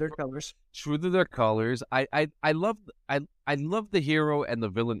to their colors. True to their colors. I love the hero and the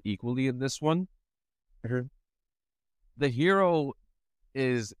villain equally in this one. Mm-hmm. The hero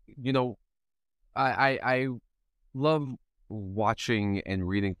is, I love watching and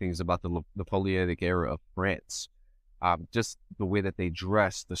reading things about the Napoleonic era of France. Just the way that they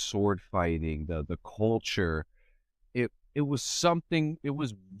dress, the sword fighting, the culture. It was something. It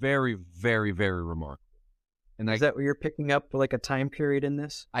was very, very, very remarkable. And is that what you're picking up for like a time period in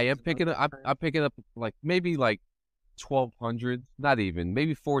this? I am picking up. I'm picking up like maybe like 1200, not even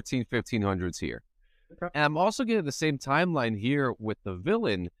maybe 1500s here. And I'm also getting the same timeline here with the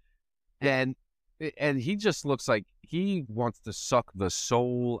villain, and he just looks like he wants to suck the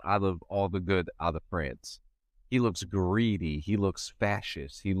soul out of all the good out of France. He looks greedy. He looks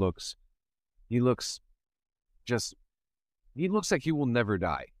fascist. He looks like he will never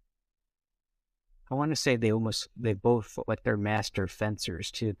die. I want to say they both look like they're master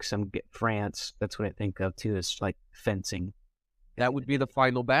fencers too, because I'm France. That's what I think of too, is like fencing. That would be the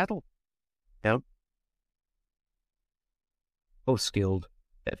final battle. Yep. Both skilled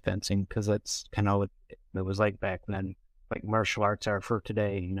at fencing, because that's kind of what it was like back then. Like martial arts are for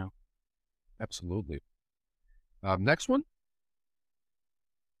today, you know. Absolutely. Next one.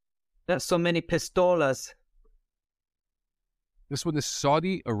 There's so many pistolas. This one is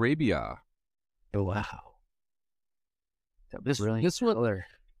Saudi Arabia. Oh, wow. This one,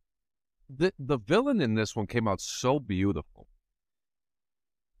 the villain in this one came out so beautiful.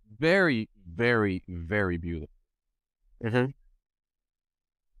 Very, very, very beautiful. Mm-hmm.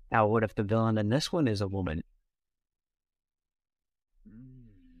 Now, what if the villain in this one is a woman?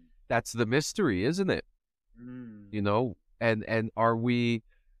 That's the mystery, isn't it? You know, and are we,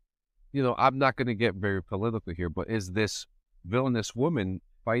 you know, I'm not going to get very political here, but is this villainous woman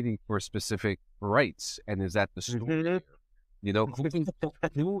fighting for specific rights? And is that the story? You know,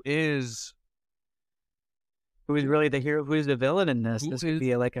 who is really the hero? Who is the villain in this? This would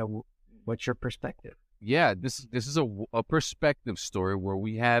be like what's your perspective? Yeah, this is a perspective story where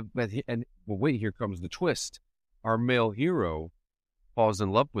we have, well, wait, here comes the twist. Our male hero falls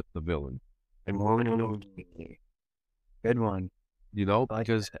in love with the villain. And good one. You know,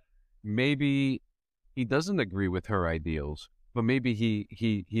 because maybe he doesn't agree with her ideals, but maybe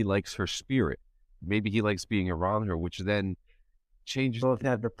he likes her spirit. Maybe he likes being around her, which then changes. Both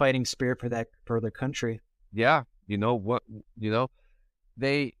have the fighting spirit for the country. Yeah, you know what? You know,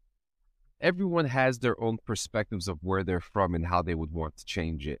 everyone has their own perspectives of where they're from and how they would want to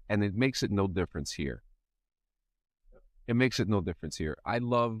change it, and it makes it no difference here. It makes it no difference here.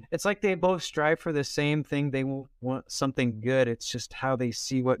 It's like they both strive for the same thing. They want something good. It's just how they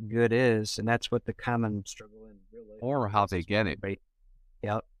see what good is, and that's what the common struggle in real life. Or how they get it. Right.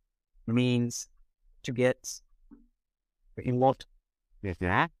 Yep. Means to get what you want.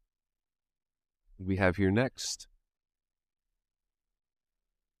 Yeah. We have here next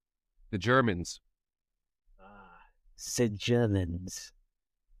the Germans. The Germans.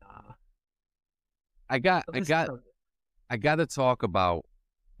 I got to talk about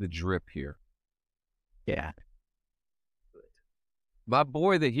the drip here. Yeah. My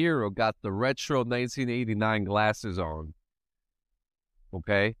boy, the hero, got the retro 1989 glasses on.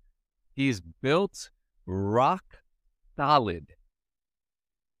 Okay? He's built rock solid.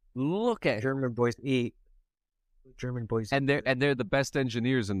 Look at German boys eat. German boys and they're the best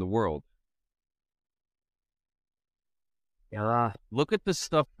engineers in the world. Yeah. Look at the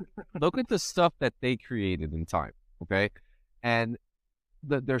stuff that they created in time, okay? And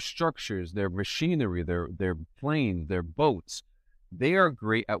their structures, their machinery, their planes, their boats, they are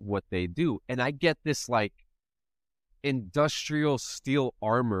great at what they do. And I get this like industrial steel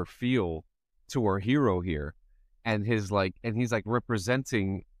armor feel to our hero here. And he's like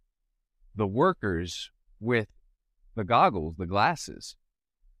representing the workers with the goggles, the glasses.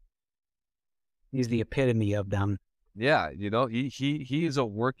 He's the epitome of them. Yeah, you know, he is a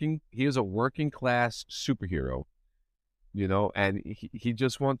working class superhero, you know, and he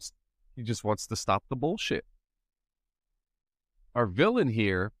just wants to stop the bullshit. Our villain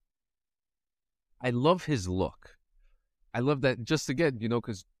here, I love his look. I love that, just again, you know,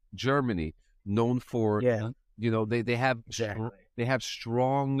 because Germany known for, you know, they have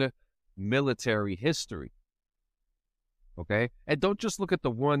strong military history. Okay, and don't just look at the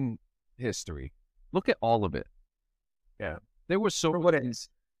one history. Look at all of it. Yeah, there was so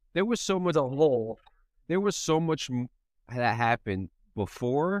much that happened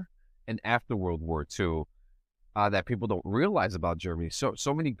before and after World War II that people don't realize about Germany. So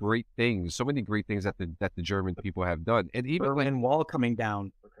many great things that the German people have done, and even Berlin Wall coming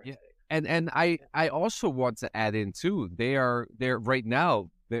down. Yeah, and I also want to add in too. They're right now.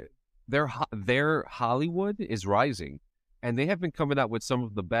 Their Hollywood is rising, and they have been coming out with some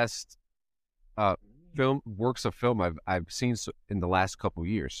of the best works of film I've seen in the last couple of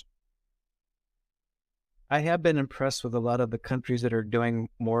years. I have been impressed with a lot of the countries that are doing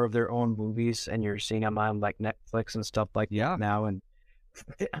more of their own movies, and you're seeing them on like Netflix and stuff like that now. And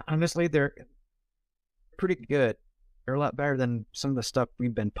honestly, they're pretty good. They're a lot better than some of the stuff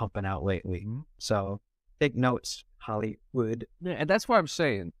we've been pumping out lately. Mm-hmm. So take notes, Hollywood. Yeah, and that's what I'm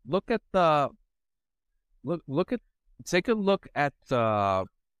saying. Take a look at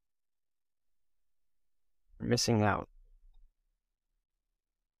We're missing out.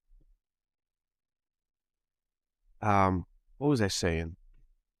 What was I saying?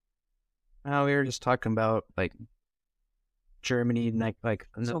 Oh, we were just talking about like Germany, and like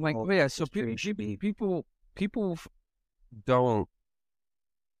So like, all yeah. So history should be. people don't,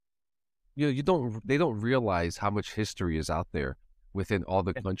 they don't realize how much history is out there within all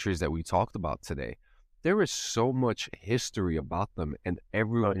the countries that we talked about today. There is so much history about them, and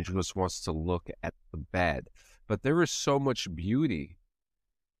everyone just wants to look at the bad. But there is so much beauty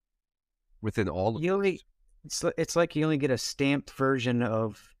within all of them. It's like you only get a stamped version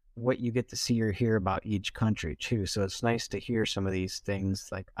of what you get to see or hear about each country too. So it's nice to hear some of these things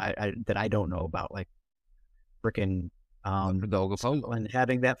like I that I don't know about, like frickin' The Ogopogo. and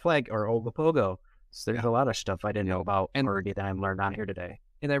having that flag or Ogopogo. So there's a lot of stuff I didn't know about already that I learned on here today.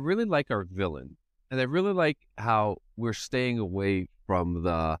 And I really like our villain. And I really like how we're staying away from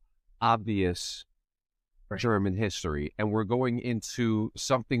the obvious German history, and we're going into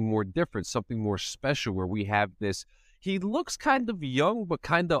something more different, something more special, where we have this. He looks kind of young, but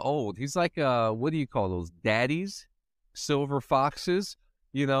kind of old. He's like, what do you call those? Daddies? Silver foxes?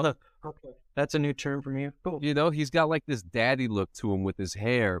 Okay. That's a new term for me. Cool. He's got like this daddy look to him with his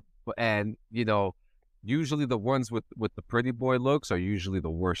hair. And, usually the ones with the pretty boy looks are usually the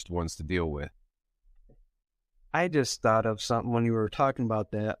worst ones to deal with. I just thought of something when you were talking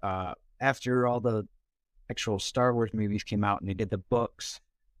about that. After all the actual Star Wars movies came out and they did the books,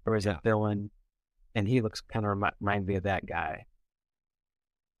 there was a villain, and he looks kind of remind me of that guy.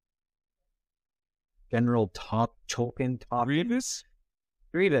 General Tolkien. Grievous?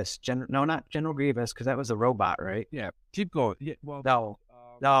 Grievous. No, not General Grievous, because that was a robot, right? Yeah. Keep going. Yeah. Well,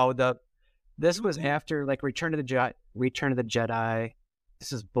 This was after like Return of the Jedi.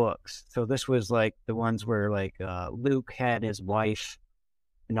 This is books. So this was like the ones where like Luke had his wife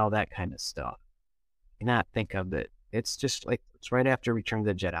and all that kind of stuff. Not think of it. It's just like it's right after Return of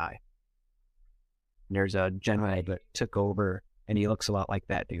the Jedi. And there's a general that took over, and he looks a lot like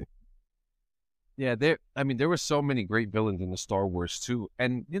that dude. Yeah, there were so many great villains in the Star Wars too.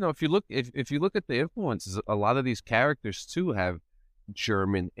 And if you look at the influences, a lot of these characters too have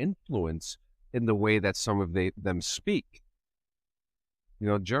German influence in the way that some of them speak.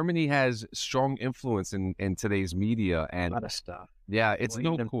 Germany has strong influence in today's media and a lot of stuff. Yeah, it's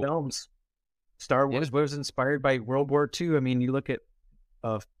cool. Films. Star Wars was inspired by World War II. I mean, you look at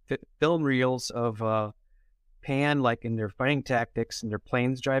film reels of Pan, like in their fighting tactics and their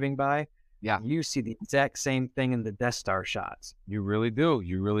planes driving by. Yeah, you see the exact same thing in the Death Star shots. You really do.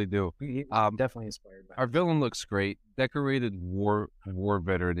 You really do. Definitely inspired by. Our villain looks great, decorated war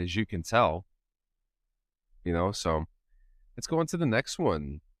veteran, as you can tell. So let's go on to the next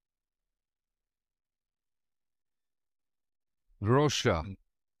one. Rosha.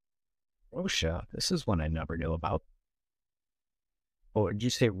 Rosha. This is one I never knew about. Oh, did you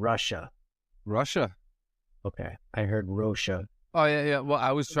say Russia? Russia. Okay, I heard Rosha. Oh yeah. Well,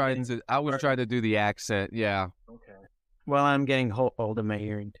 I was trying to do the accent. Yeah. Okay. Well, I'm getting old in my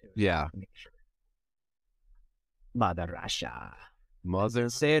hearing too. Yeah. Make sure. Mother Russia. Mother.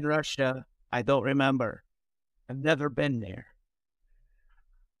 Say in Russia. I don't remember. I've never been there.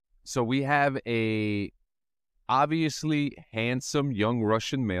 So we have a obviously handsome young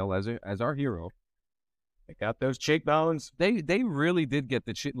Russian male as our hero. They got those cheekbones. They really did get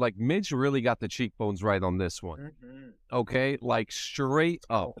like Midge really got the cheekbones right on this one. Mm-hmm. Okay, like straight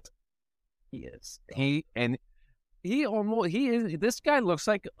up. He is. This guy looks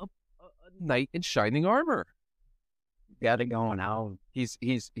like a knight in shining armor. Got it going out. He's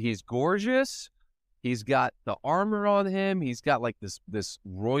gorgeous. He's got the armor on him. He's got like this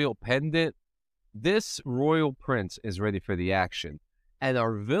royal pendant. This royal prince is ready for the action. And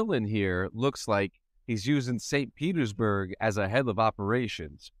our villain here looks like he's using St. Petersburg as a head of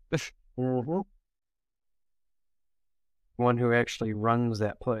operations. Mm-hmm. One who actually runs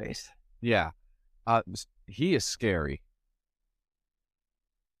that place. Yeah. He is scary.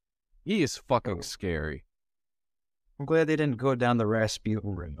 He is fucking scary. I'm glad they didn't go down the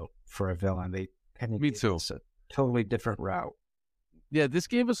Rasputin route for a villain. They kind of Me too. It's a totally different route. Yeah, this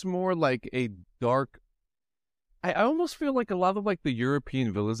gave us more like a dark. I almost feel like a lot of like the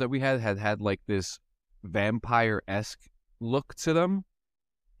European villains that we had like this vampire-esque look to them.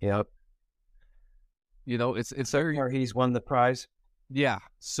 Yep. It's very. Or he's won the prize. Yeah,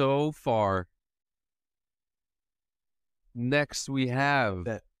 so far. Next, we have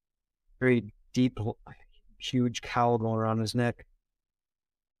that very deep, huge cowl going around his neck.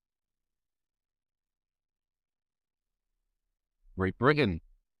 Great Britain.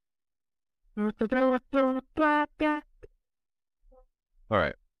 All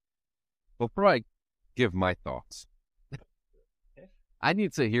right. Before I give my thoughts. I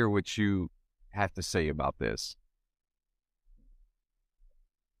need to hear what you have to say about this.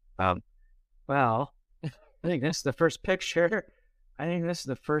 Well, I think this is the first picture. I think this is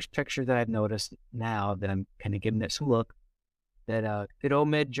the first picture that I've noticed now that I'm kind of giving this a look. That good old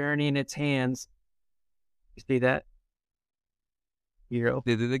Midjourney in its hands. You see that? Hero.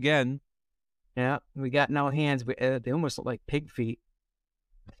 Did it again. Yeah, we got no hands. They almost look like pig feet.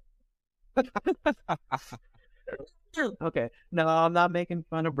 Okay. No, I'm not making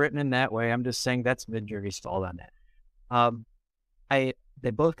fun of Britain in that way. I'm just saying that's Midjourney's fault on that.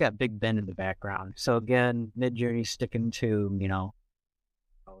 They both got Big Ben in the background. So again, Midjourney sticking to, you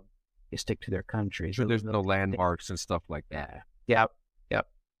stick to their countries. Sure, there's no landmarks and stuff like that. Yeah. Yep.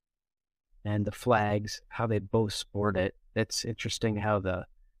 And the flags, how they both sport it. It's interesting how the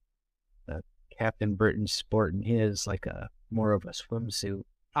Captain Britain's sporting his like a more of a swimsuit.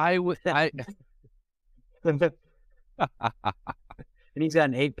 And he's got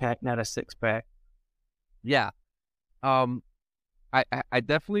an 8-pack, not a 6-pack. Yeah. I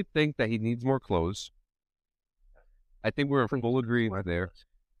definitely think that he needs more clothes. I think we're in full agreement there.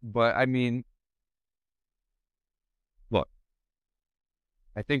 But I mean, look,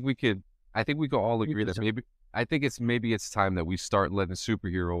 I think we could all agree that maybe it's time that we start letting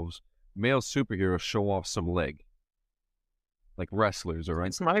male superheroes show off some leg. Like wrestlers, all right?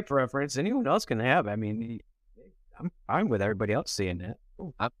 It's my preference. Anyone else can have. I mean, I'm fine with everybody else seeing that.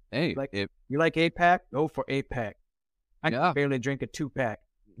 Hey, you like 8-pack? Go for 8-pack. I can barely drink a 2-pack.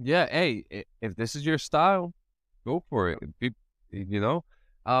 Yeah, hey, if this is your style, go for it.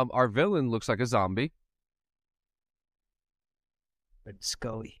 Our villain looks like a zombie. Red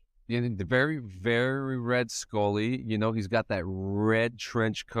Scully. Yeah, the very, very red Scully. He's got that red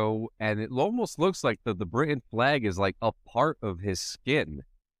trench coat, and it almost looks like the Britain flag is like a part of his skin.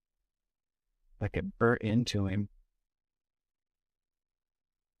 Like it burnt into him.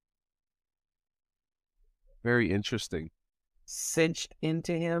 Very interesting. Cinched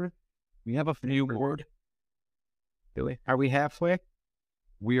into him. We have a few more. Do we? Are we halfway?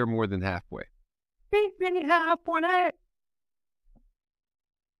 We are more than halfway. Halfway.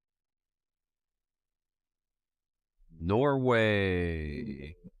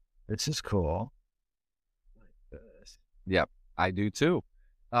 Norway. This is cool. Yep, I do too.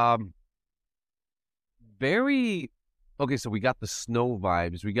 Okay, so we got the snow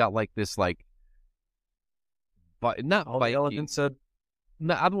vibes. We got like this, but not all Viking. The elements of.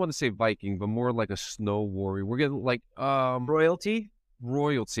 No, I don't want to say Viking, but more like a snow warrior. We're getting like royalty.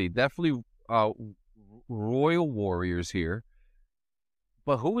 Definitely royal warriors here.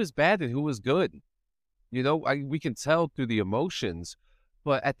 But who is bad and who is good? We can tell through the emotions,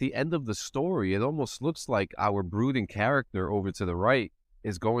 but at the end of the story, it almost looks like our brooding character over to the right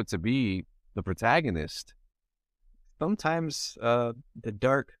is going to be the protagonist. Sometimes the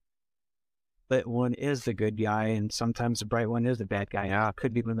dark lit one is the good guy, and sometimes the bright one is the bad guy. Yeah,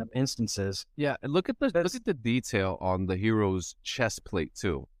 could be one of them instances. Yeah, and look at the detail on the hero's chest plate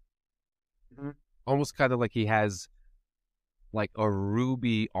too. Mm-hmm. Almost kind of like he has like a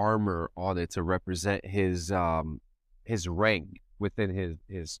ruby armor on it to represent his rank within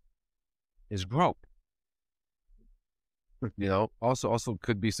his group. Also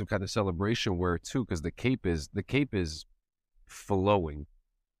could be some kind of celebration wear too, because the cape is flowing.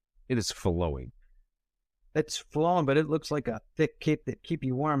 It is flowing. It's flowing, but it looks like a thick cape that keep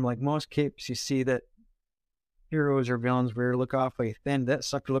you warm. Like most capes, you see that heroes or villains where look awfully thin. That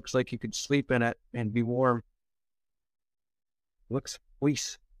sucker looks like you could sleep in it and be warm. Looks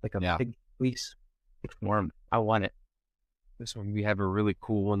fleece, like a big fleece. It's warm. I want it. This one, we have a really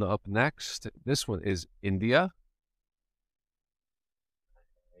cool one up next. This one is India.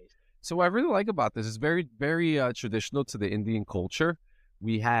 So what I really like about this is very, very traditional to the Indian culture.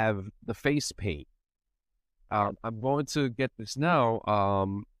 We have the face paint. I'm going to get this now.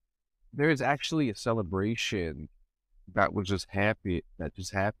 There is actually a celebration that just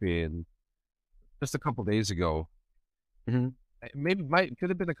happened just a couple days ago. Mm-hmm. Could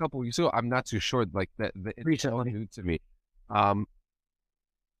have been a couple weeks ago. I'm not too sure. Like that, it's new to me.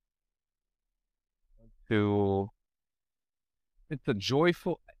 It's a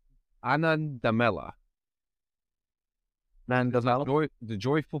joyful Anandamela. The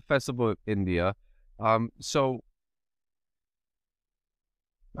joyful festival of India. And it's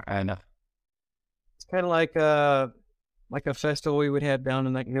kind of like a festival we would have down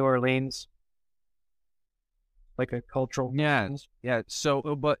in like New Orleans. Like a cultural. Yeah. So,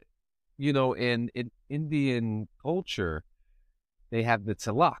 but in Indian culture, they have the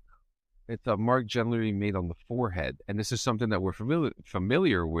tilak, It's a mark generally made on the forehead, and this is something that we're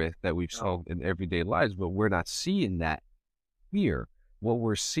familiar with, that we've saw in everyday lives, but we're not seeing that here. What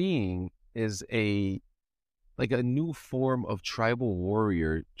we're seeing is a new form of tribal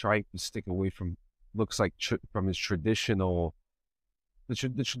warrior trying to stick away from, looks like from his traditional, the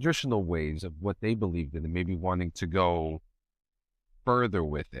traditional ways of what they believed in, and maybe wanting to go further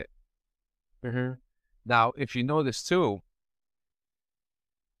with it. Mm-hmm. Now, if you notice too,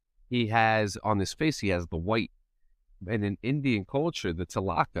 he has on his face, he has the white. And in Indian culture, the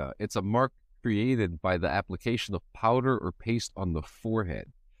tilaka, it's a mark created by the application of powder or paste on the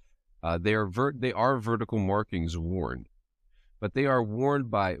forehead. They are vertical markings worn, but they are worn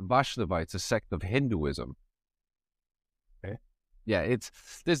by Vaishnavites, a sect of Hinduism. Okay. Yeah,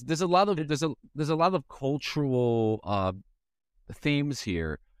 there's a lot of cultural themes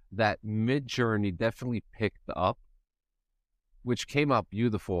here that Midjourney definitely picked up, which came out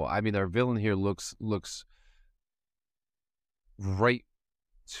beautiful. I mean, our villain here looks right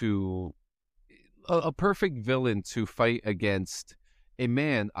to a perfect villain to fight against a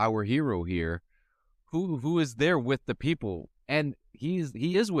man, our hero here, who is there with the people, and he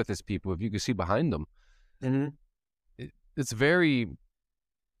is with his people. If you can see behind them, it's very,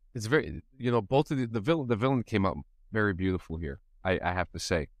 both of the villain came out very beautiful here. I have to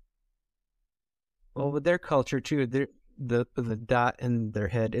say. Well, with their culture too, the dot in their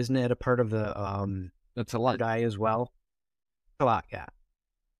head, isn't it a part of the That's a lot. third eye as well? A lot, yeah.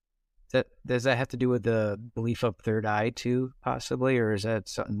 Does that have to do with the belief of third eye too, possibly, or is that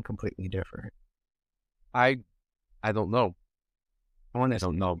something completely different? I don't know. I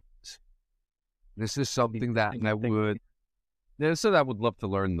don't know. This is something that I would love to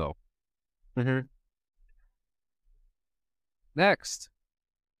learn, though. Mm-hmm. Next,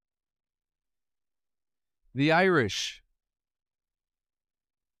 the Irish.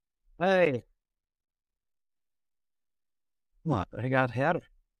 Hey, what? I got her.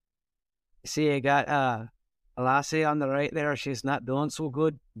 See, I got Lassie on the right there. She's not doing so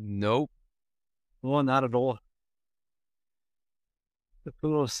good. Nope. No, not at all. It's a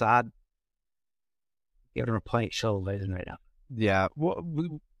little sad. Give her a pint show right now. Yeah. Well,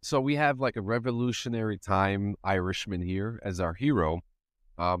 so we have like a revolutionary time Irishman here as our hero.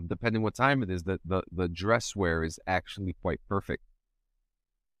 Depending what time it is, the dress wear is actually quite perfect.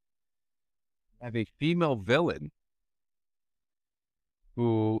 I have a female villain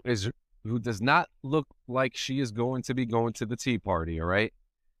who does not look like she is going to be going to the tea party, all right?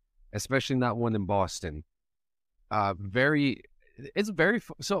 Especially not one in Boston. So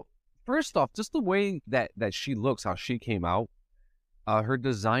first off, just the way that she looks, how she came out, her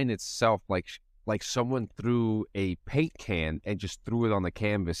design itself, like someone threw a paint can and just threw it on the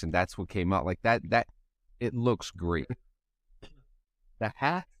canvas, and that's what came out. Like that it looks great. The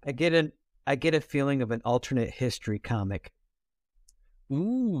hat, I get a feeling of an alternate history comic.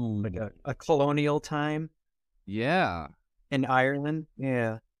 Ooh, like a colonial time. Yeah, in Ireland.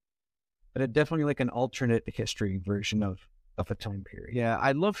 Yeah, but it definitely like an alternate history version of a time period. Yeah,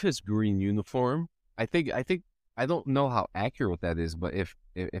 I love his green uniform. I think I don't know how accurate that is, but if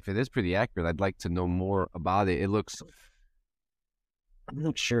it is pretty accurate, I'd like to know more about it. It looks. I'm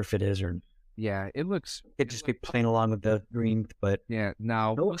not sure if it is or. Yeah, it looks. It just be playing along with the green, but yeah.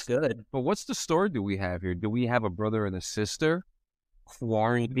 Now it looks good. But what's the story do we have here? Do we have a brother and a sister?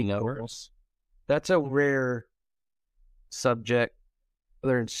 Quarantiners? That's a rare subject.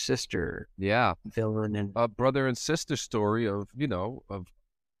 Brother and sister. Yeah, villain and a brother and sister story of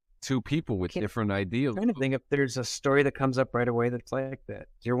two people with different ideals. I'm trying to think if there's a story that comes up right away that's like that.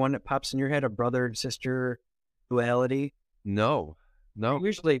 Is there one that pops in your head? A brother and sister duality? No.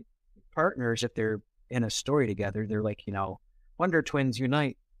 Usually partners, if they're in a story together, they're like, Wonder Twins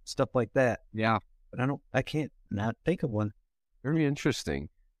unite, stuff like that. Yeah. But I can't not think of one. Very interesting.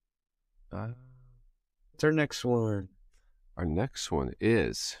 What's our next one? Our next one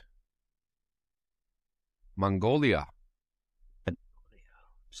is Mongolia.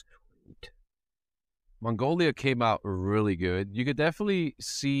 Mongolia came out really good. You could definitely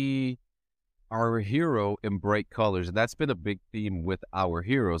see our hero in bright colors, and that's been a big theme with our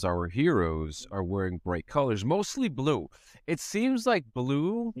heroes. Our heroes are wearing bright colors, mostly blue. It seems like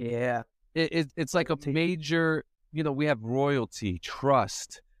blue. Yeah. It's like a major, we have royalty,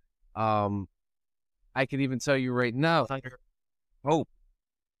 trust. I can even tell you right now, hope.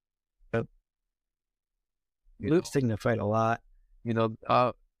 Blue signified a lot. And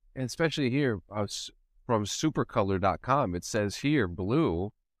especially here from supercolor.com, it says here,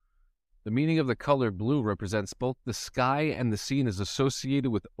 blue. The meaning of the color blue represents both the sky and the sea and is associated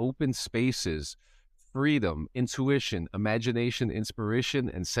with open spaces, freedom, intuition, imagination, inspiration,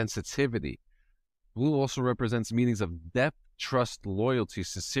 and sensitivity. Blue also represents meanings of depth, trust, loyalty,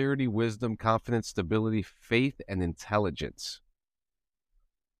 sincerity, wisdom, confidence, stability, faith, and intelligence.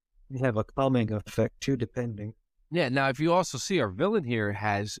 You have a calming effect too, depending. Yeah, now if you also see, our villain here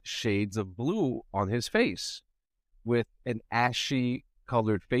has shades of blue on his face with an ashy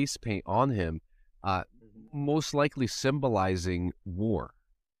colored face paint on him, most likely symbolizing war.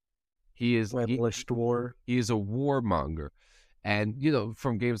 He is war. He is a warmonger. And,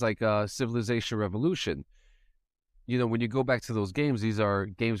 from games like Civilization Revolution, when you go back to those games, these are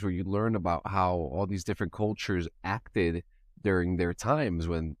games where you learn about how all these different cultures acted during their times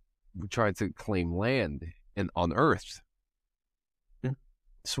when we tried to claim land on Earth. Yeah.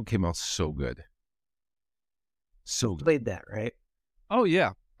 This one came out so good. So good. Played that, right? Oh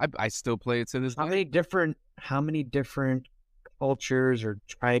yeah, I still play it to this day. How many different cultures or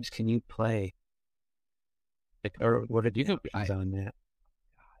tribes can you play? Or what are the options on that?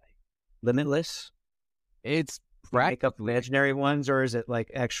 Limitless? It's make up imaginary ones, or is it like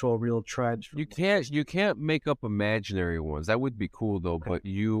actual real tribes? You can't make up imaginary ones. That would be cool though. Okay. But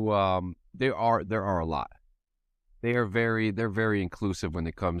there are a lot. They're very inclusive when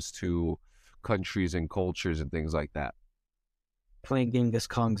it comes to countries and cultures and things like that. Playing Genghis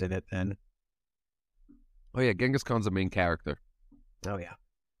Khan's in it then. Oh yeah, Genghis Khan's the main character. Oh yeah.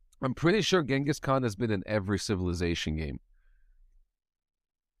 I'm pretty sure Genghis Khan has been in every Civilization game.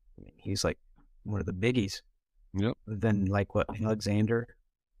 He's like one of the biggies. Yep. Then like what, Alexander?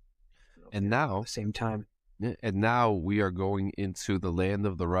 And now at the same time. And now we are going into the land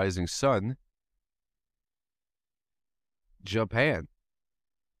of the rising sun, Japan.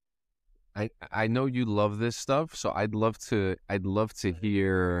 I know you love this stuff, so I'd love to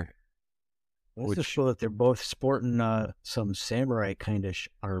hear. It's just cool that they're both sporting some samurai kind of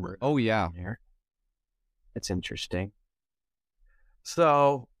armor. Oh yeah, there. It's interesting.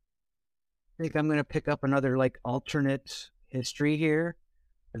 So, I think I'm going to pick up another like alternate history here,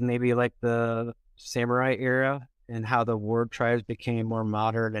 and maybe like the samurai era and how the war tribes became more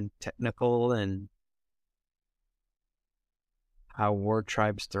modern and technical, and how war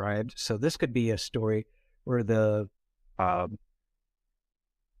tribes thrived. So this could be a story where the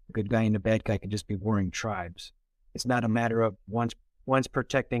good guy and the bad guy could just be warring tribes. It's not a matter of one's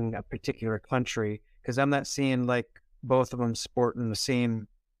protecting a particular country, because I'm not seeing like both of them sporting the same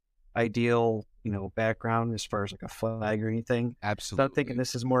ideal, background as far as like a flag or anything. Absolutely. So I'm thinking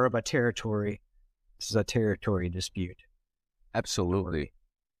this is more of a territory. This is a territory dispute. Absolutely.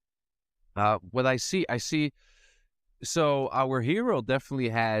 What I see. So our hero definitely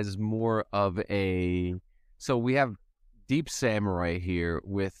has more of a. So we have deep samurai here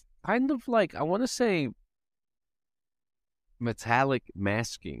with kind of like, I want to say, metallic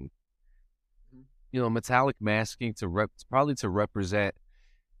masking. Metallic masking to represent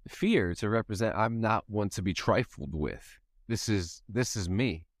fear, to represent I'm not one to be trifled with. This is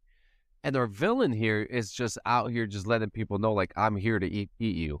me. And our villain here is just out here just letting people know, like, I'm here to eat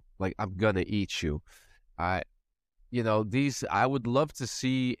you. Like, I'm gonna eat you. I would love to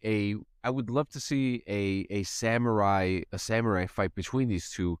see a samurai fight between these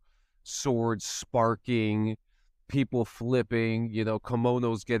two, swords sparking, people flipping,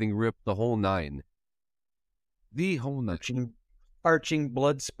 kimonos getting ripped, the whole nine. The whole nine. Arching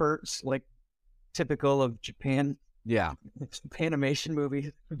blood spurts, like typical of Japan. Yeah. Animation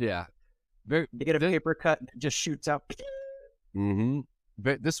movie. Yeah. You get a paper cut and it just shoots out. Mm-hmm.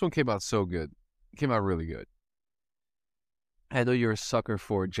 This one came out so good. It came out really good. I know you're a sucker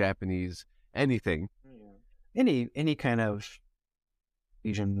for Japanese anything. Any kind of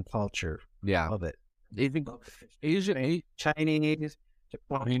Asian culture. Yeah. Love it. Asian, Chinese,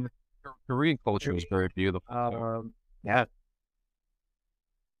 Japan, Korean culture is very beautiful. Yeah.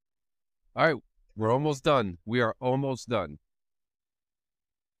 All right. We're almost done. We are almost done.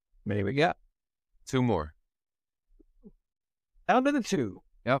 Maybe we got 2 more. Down to the 2.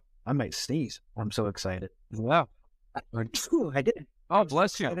 Yep. I might sneeze. I'm so excited. Wow. I did. Oh,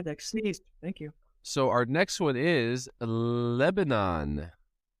 bless you. I sneezed. Thank you. So our next one is Lebanon.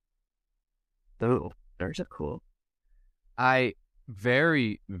 Oh, there's a cool.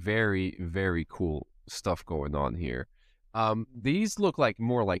 Very, very, very cool stuff going on here. These look like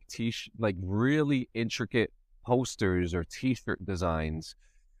more like like really intricate posters or t-shirt designs.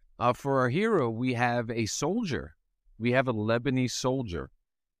 For our hero, we have a soldier. We have a Lebanese soldier.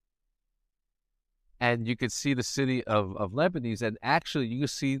 And you could see the city of Lebanese, and actually you can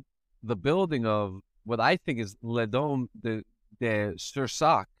see the building of what I think is Le Dôme de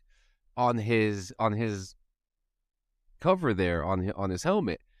Sursac on his cover there, on his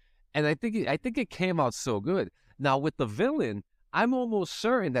helmet. And I think it came out so good. Now with the villain, I'm almost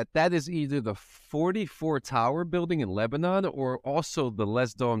certain that that is either the 44 Tower building in Lebanon or also the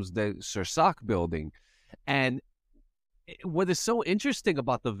Les Domes de Sursac building. And what is so interesting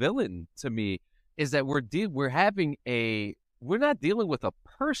about the villain to me is that we're not dealing with a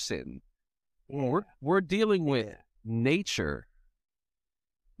person. Yeah. We're dealing with nature.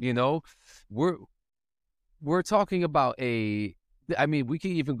 You know, we're talking about I mean, we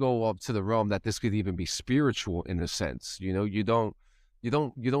can even go up to the realm that this could even be spiritual in a sense. You know, you don't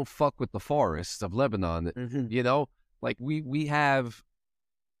fuck with the forests of Lebanon. Mm-hmm. You know, like we have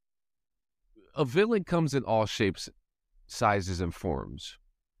a villain comes in all shapes, sizes, and forms.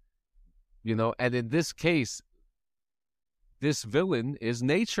 You know, and in this case, this villain is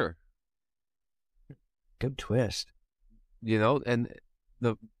nature. Good twist. You know, and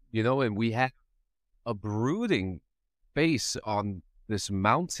and we have a brooding face on this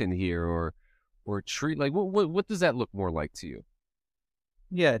mountain here or tree. Like what does that look more like to you?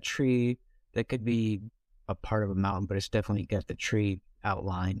 Yeah, a tree that could be a part of a mountain, but it's definitely got the tree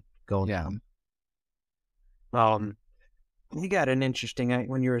outline going down. You got an interesting,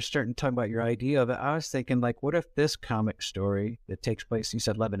 when you were starting to talk about your idea of it, I was thinking, like, what if this comic story that takes place, you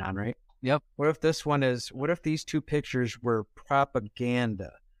said Lebanon, right? Yep. What if these two pictures were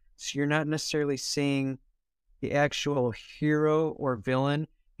propaganda? So you're not necessarily seeing the actual hero or villain.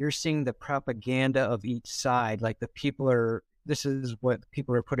 You're seeing the propaganda of each side. Like this is what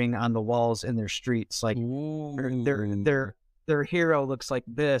people are putting on the walls in their streets. Like their hero looks like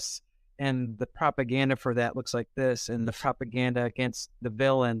this, and the propaganda for that looks like this, and the propaganda against the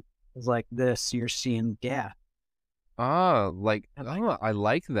villain is like this. You're seeing, I like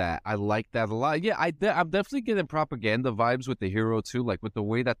that. I like that a lot. Yeah, I'm definitely getting propaganda vibes with the hero too, like with the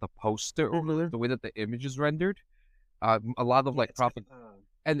way that the poster, or the way that the image is rendered. A lot of like propaganda,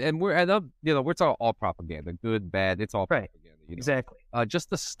 and we're talking all propaganda, good, bad. It's all propaganda. You know? Exactly.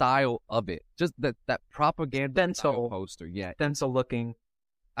 Just the style of it, just that propaganda style poster. Yeah, stencil looking.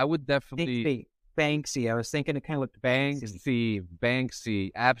 I would definitely. Banksy. I was thinking it kind of looked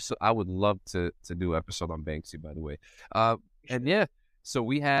Banksy. Absolutely. I would love to do an episode on Banksy, by the way. And yeah, so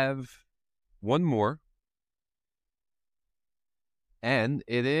we have one more, and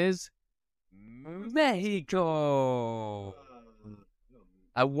it is Mexico.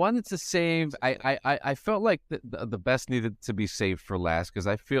 I wanted to save. I felt like the best needed to be saved for last because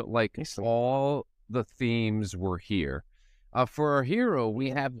I feel like all the themes were here. For our hero, we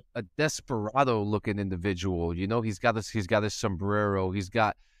have a desperado-looking individual. You know, he's got his sombrero. He's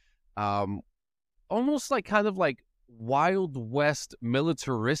got almost like kind of like Wild West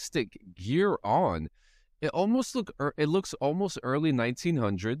militaristic gear on. It looks almost early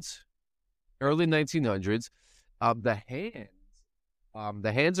 1900s. Early 1900s. The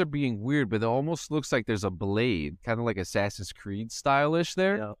hands are being weird, but it almost looks like there's a blade, kind of like Assassin's Creed stylish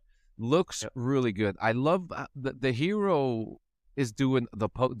there. Yeah. Looks really good. I love the hero is doing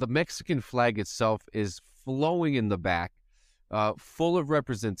the Mexican flag itself is flowing in the back, full of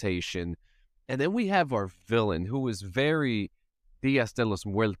representation, and then we have our villain who is very Dias de los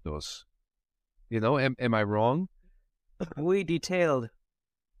Muertos. You know, am I wrong? Muy detailed.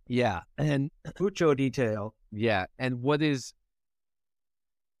 Yeah, and mucho detail. Yeah, and what I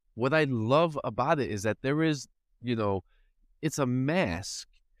love about it is that there is, it's a mask.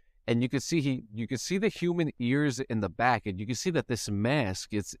 And you can see the human ears in the back, and you can see that this mask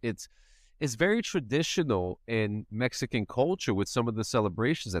it's very traditional in Mexican culture with some of the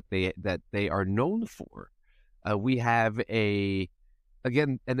celebrations that they are known for. We have again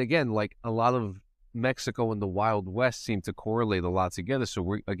like a lot of Mexico and the Wild West seem to correlate a lot together. So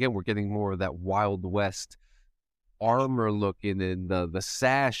we're getting more of that Wild West armor looking, and the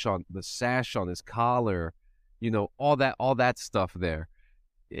sash on his collar, all that stuff there.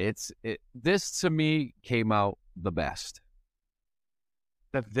 This to me came out the best.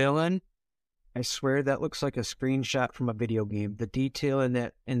 The villain, I swear that looks like a screenshot from a video game. The detail in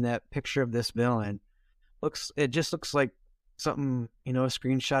that picture of this villain just looks like something, a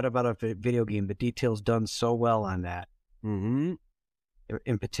screenshot about a video game. The detail's done so well on that. Mm-hmm.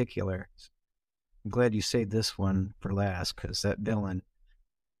 In particular, I'm glad you saved this one for last, because that villain,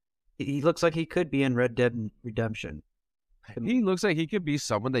 he looks like he could be in Red Dead Redemption. He looks like he could be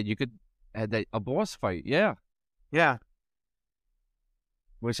someone that you could a boss fight. Yeah.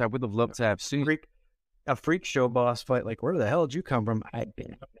 Which I would have loved to have seen. A freak show boss fight. Like, where the hell did you come from?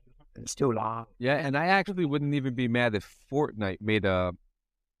 It's too long. Yeah, and I actually wouldn't even be mad if Fortnite made a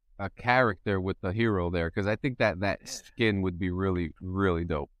character with the hero there, because I think that skin would be really, really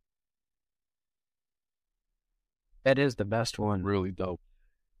dope. That is the best one. Really dope.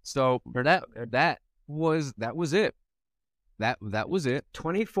 So that was it. That was it.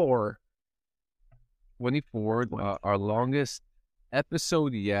 24. 24, our longest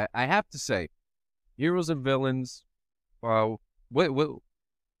episode yet. I have to say, Heroes and Villains. What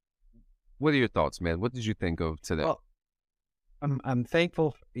are your thoughts, man? What did you think of today? Well, I'm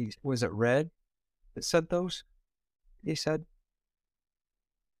thankful. Was it Red that said those? He said.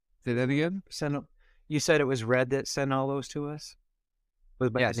 Say that again. You said it was Red that sent all those to us.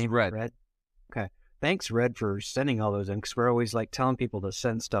 Yes, Red. Okay. Thanks, Red, for sending all those in, because we're always like telling people to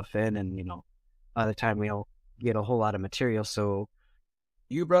send stuff in, and by the time we don't get a whole lot of material. So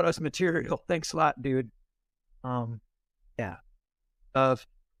you brought us material. Thanks a lot, dude. Yeah.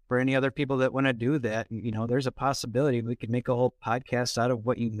 For any other people that want to do that, there's a possibility we could make a whole podcast out of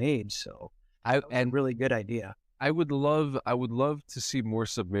what you made. So really good idea. I would love to see more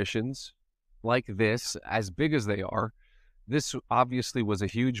submissions like this, as big as they are. This obviously was a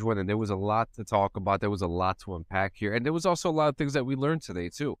huge one, and there was a lot to talk about. There was a lot to unpack here, and there was also a lot of things that we learned today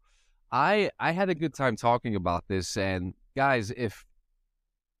too. I had a good time talking about this, and guys, if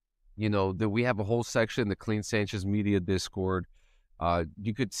that we have a whole section in the Clean Sanchez Media Discord.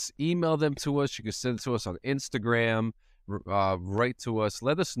 You could email them to us. You could send it to us on Instagram. Write to us.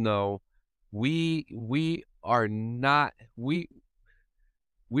 Let us know. We are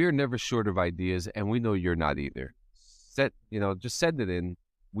never short of ideas, and we know you're not either. Just send it in.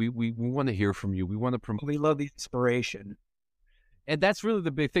 We want to hear from you. We want to promote. We love the inspiration, and that's really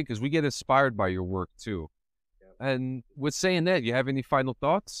the big thing, because we get inspired by your work too. Yeah. And with saying that, you have any final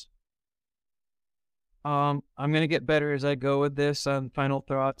thoughts? I'm gonna get better as I go with this on final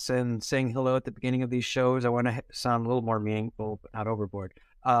thoughts and saying hello at the beginning of these shows. I want to sound a little more meaningful, but not overboard.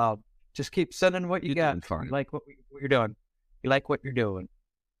 Just keep sending what you got. Fine. You like what you're doing. You like what you're doing.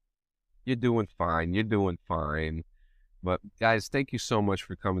 You're doing fine. You're doing fine. But guys, thank you so much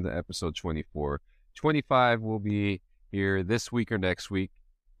for coming to episode 24. 25 will be here this week or next week.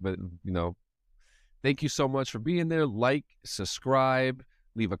 But, thank you so much for being there. Like, subscribe,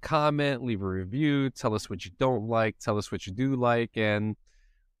 leave a comment, leave a review. Tell us what you don't like. Tell us what you do like. And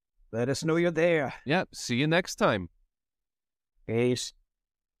let us know you're there. Yeah. See you next time. Peace.